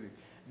crazy.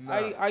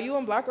 Nah. Are you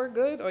and Blockwork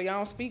good, or y'all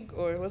don't speak,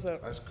 or what's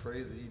up? That's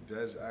crazy. He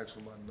does ask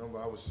for my number.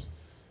 I was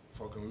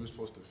fucking. We were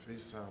supposed to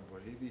FaceTime,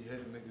 but he be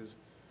hitting niggas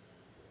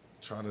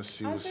trying to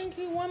see what's. I think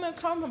he wanna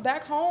come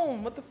back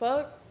home. What the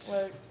fuck?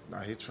 Like. Nah,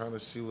 he trying to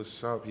see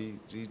what's up. He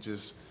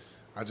just.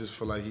 I just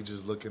feel like he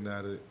just looking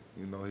at it.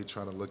 You know, he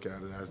trying to look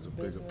at it as the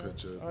bigger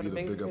picture, be the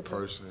bigger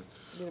person.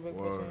 Be the bigger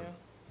person, yeah.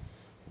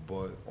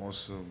 But on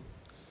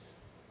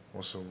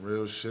some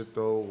real shit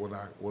though, what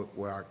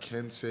I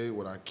can say,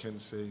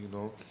 you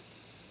know,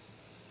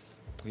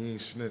 he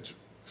ain't snitch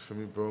for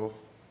me, bro.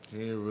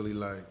 He ain't really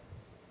like.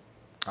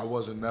 I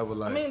wasn't never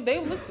like. I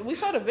mean, we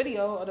saw the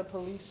video of the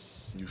police.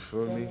 You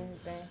feel me?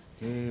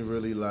 He ain't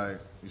really like.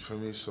 You feel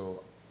me?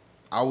 So,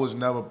 I was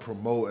never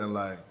promoting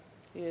like.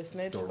 Yeah,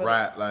 snitch. The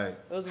rat like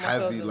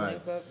heavy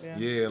like.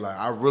 Yeah, like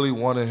I really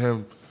wanted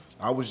him.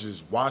 I was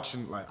just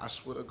watching. Like I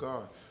swear to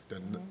God,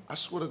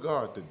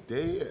 the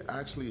day it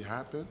actually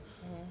happened,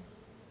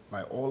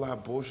 like all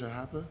that bullshit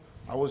happened.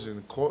 I was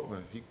in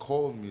Cortland. He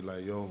called me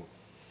like, yo.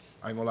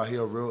 I ain't gonna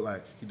lie,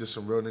 he did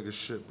some real nigga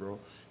shit, bro.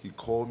 He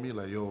called me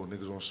like, yo,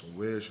 niggas on some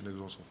weird shit, niggas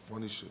on some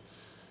funny shit.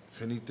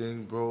 If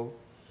anything, bro,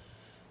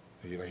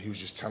 he was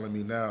just telling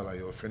me now, like,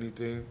 yo, if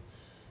anything,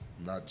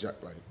 I'm not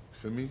jack, like,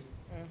 feel me?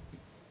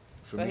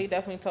 So he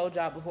definitely told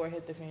y'all before it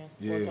hit the fan.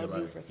 Yeah,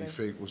 like, he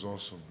fake was on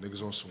some,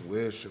 niggas on some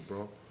weird shit,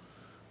 bro.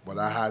 But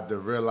I had to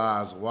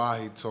realize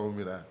why he told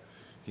me that.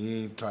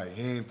 He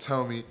ain't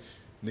tell me,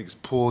 niggas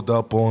pulled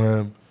up on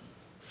him,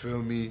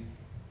 feel me?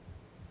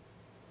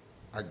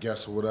 I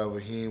guess or whatever.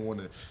 He ain't want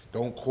to.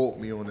 Don't quote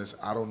me on this.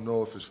 I don't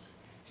know if it's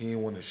he ain't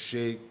want to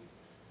shake.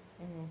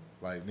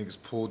 Like niggas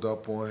pulled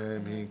up on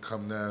him. He ain't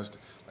come nasty.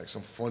 Like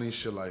some funny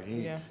shit. Like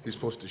he's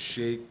supposed to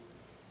shake.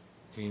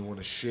 He ain't want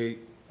to shake.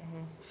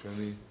 Feel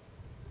me?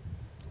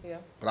 Yeah.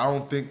 But I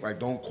don't think like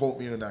don't quote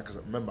me on that because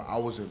remember I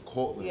was in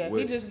Cortland. Yeah.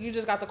 You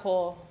just got the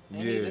call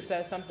and he just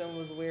said something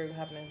was weird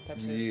happening type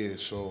shit. Yeah.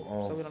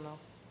 So we don't know.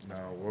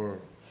 Nah,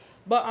 word.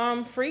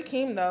 But free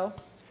Keem though.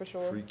 For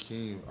sure. Free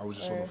Keem. I was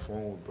just on the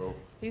phone with bro.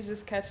 He's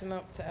just catching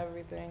up to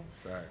everything.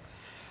 Facts.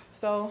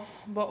 So,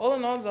 but all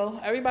in all though,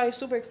 everybody's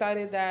super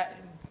excited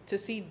to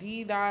see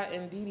DDot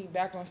and DD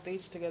back on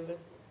stage together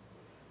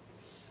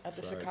at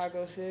the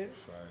Chicago shit.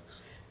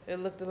 Facts. It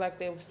looked like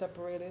they were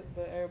separated,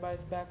 but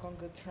everybody's back on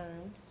good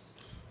terms.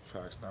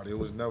 Facts. Now they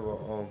was never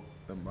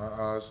in my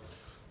eyes,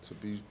 to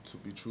be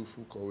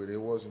truthful, Coey, they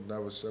wasn't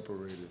never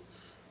separated.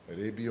 Like,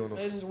 they be on the.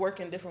 They just work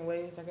in different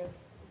ways, I guess.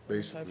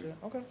 Basically.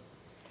 Okay.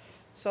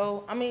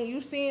 So, I mean, you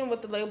seeing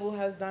what the label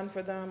has done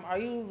for them. Are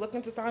you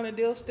looking to sign a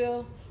deal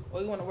still?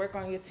 Or you want to work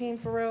on your team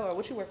for real? Or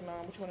what you working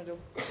on? What you want to do?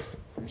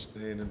 I'm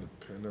staying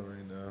independent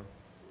right now.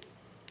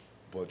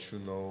 But, you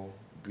know,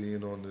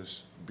 being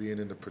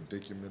in the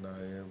predicament I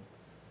am,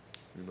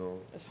 you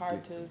know. It's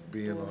hard to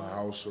being on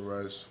house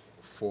arrest,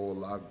 full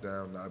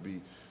lockdown,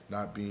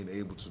 not being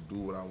able to do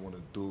what I want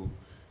to do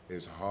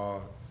is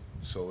hard.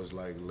 So it's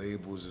like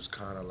labels is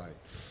kind of like,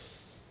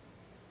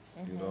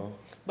 you know.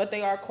 But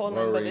they are calling,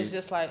 worried. but it's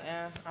just like,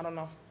 I don't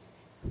know.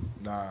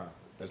 Nah,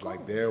 it's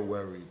like they're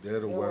worried.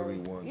 They're the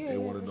worried ones. They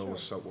want to know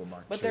what's up with my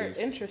But case.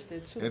 they're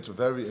interested too.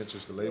 Very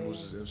interested.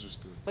 Labels is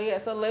interested. But yeah,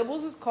 so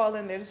labels is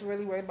calling. They're just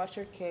really worried about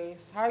your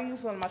case. How are you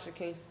feeling about your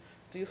case?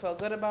 Do you feel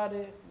good about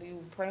it? Do you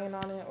praying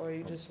on it, or are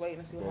you just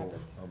waiting to see what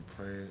happens? I'm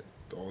praying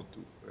all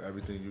through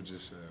everything you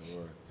just said.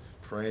 Lord.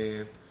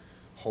 Praying,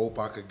 hope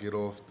I could get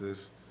off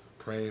this.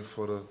 Praying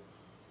for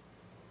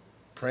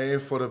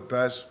the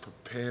best,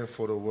 preparing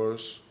for the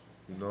worst.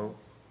 You know,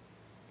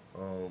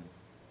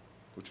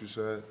 what you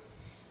said.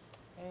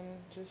 And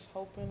just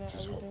hoping that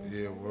everything's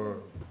yeah,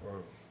 word.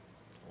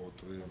 All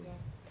three of them. Okay.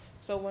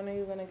 So when are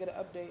you gonna get an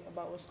update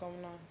about what's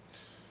going on?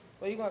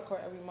 Well, you go to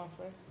court every month,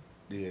 right?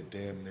 Yeah,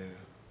 damn near.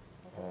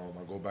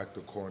 I go back to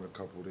court in a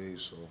couple of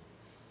days, so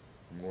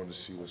I'm going to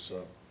see what's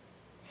up.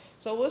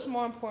 So what's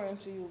more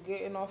important to you,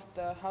 getting off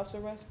the house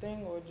arrest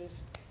thing or just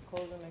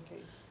closing the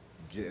case?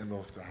 Getting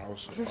off the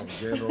house. I'm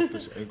getting off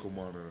this ankle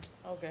monitor.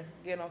 Okay,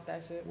 getting off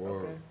that shit.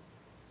 Word. Okay.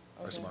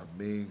 That's my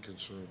main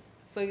concern.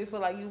 So you feel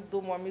like you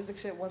do more music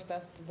shit once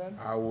that's done?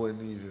 I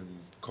wouldn't even,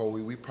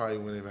 Coey, we probably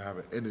wouldn't even have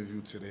an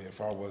interview today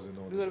if I wasn't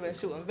on this. You would have been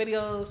shooting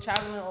videos,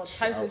 traveling, all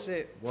types of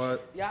shit.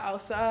 What? Y'all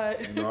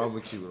outside. You know, I'm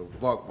going to keep it a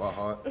buck, my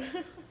heart.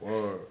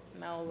 Word.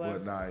 No,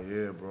 but nah,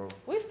 yeah, bro.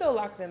 We still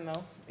locked in,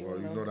 though. Well,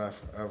 you know that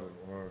forever.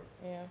 Word.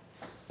 Yeah.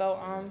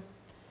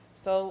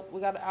 So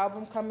we got an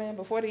album coming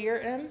before the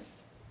year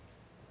ends?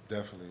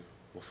 Definitely.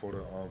 Before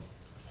the,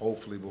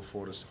 hopefully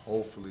before the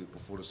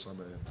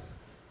summer ends.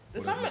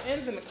 The summer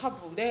ends in a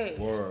couple of days.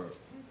 Word.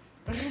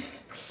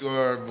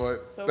 Word,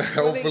 but so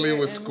hopefully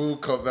when school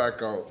come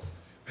back out.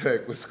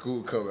 Heck, when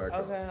school come back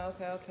out.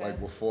 Okay. Like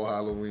before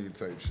Halloween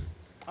type shit.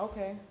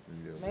 Okay.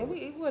 Yeah,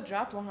 maybe it would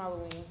drop on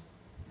Halloween.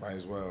 Might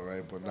as well,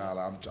 right? But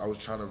nah, I was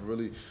trying to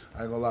really,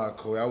 I ain't gonna lie,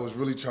 Coey, I was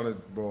really trying to,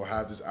 bro,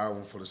 have this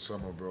album for the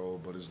summer, bro.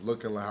 But it's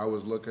looking like how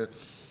it's looking.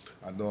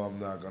 I know I'm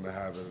not gonna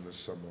have it in the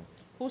summer.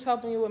 Who's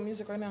helping you with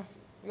music right now?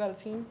 You got a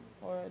team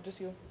or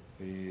just you?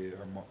 Yeah,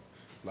 I'm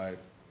like,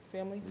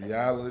 family?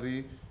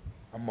 Reality,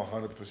 I'm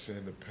 100%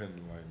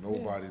 independent. Like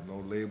nobody, no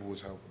label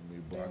is helping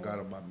me. But I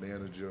got my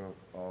manager,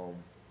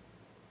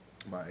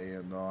 my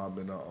A&R.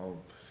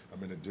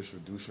 I'm in a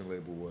distribution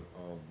label with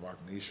Rock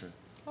Nation.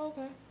 Oh,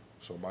 okay.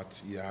 So I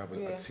have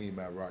a team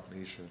at Rock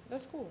Nation.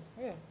 That's cool.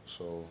 Yeah.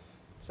 So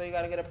you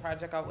got to get a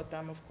project out with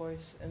them, of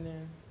course, and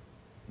then.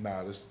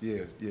 Nah, the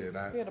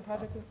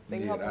project.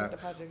 They help with the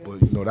project.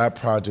 But you know that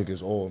project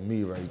is all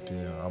me right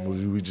there.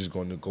 We just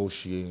gonna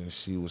negotiate and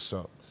see what's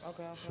up.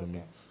 Okay. For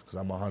me, because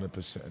I'm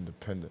 100%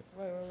 independent.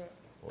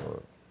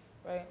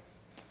 Right.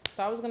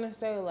 So I was gonna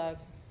say, like,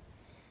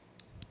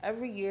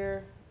 every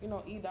year, you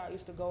know, Edot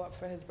used to go up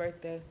for his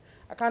birthday.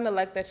 I kind of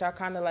like that y'all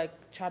kind of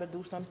like try to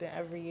do something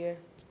every year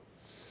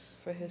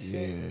for his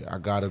shit. Yeah, I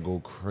gotta go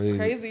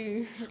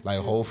crazy. Like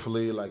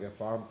hopefully, like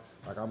if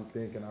I'm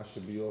thinking I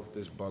should be off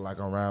this, but like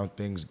around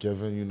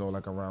Thanksgiving, you know,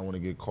 like around when it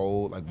get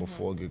cold, like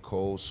before it get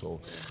cold. So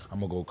I'm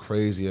gonna go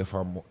crazy if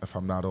I'm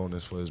not on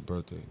this for his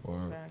birthday.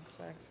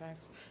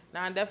 Facts.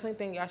 Now I definitely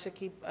think y'all should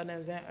keep an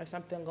event or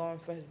something going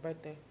for his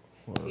birthday.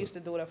 Word. He used to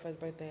do it for his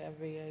birthday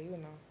every year, you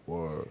know.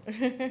 Word.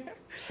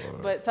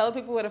 But tell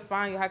people where to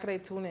find you. How can they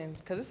tune in?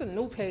 Because it's a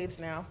new page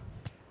now.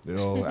 You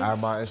know, at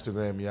my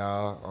Instagram,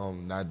 y'all,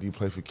 not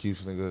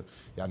Deeplaykeeps, nigga.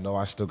 Y'all know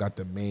I still got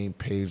the main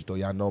page, though.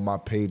 Y'all know my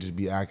pages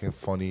be acting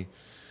funny.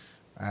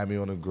 Add me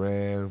on the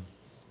gram.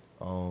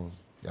 Y'all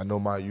know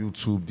my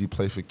YouTube,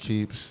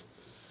 Deeplaykeeps.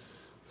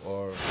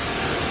 Or...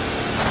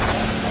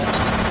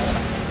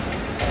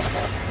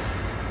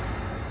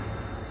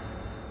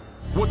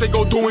 What they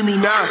gon' do with me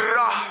now?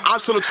 I'm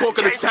still the talk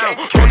of the town.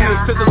 Don't need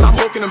assistance, I'm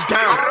hooking them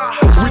down.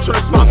 We turn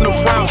the smiles into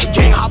frowns.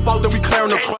 Gang hop out,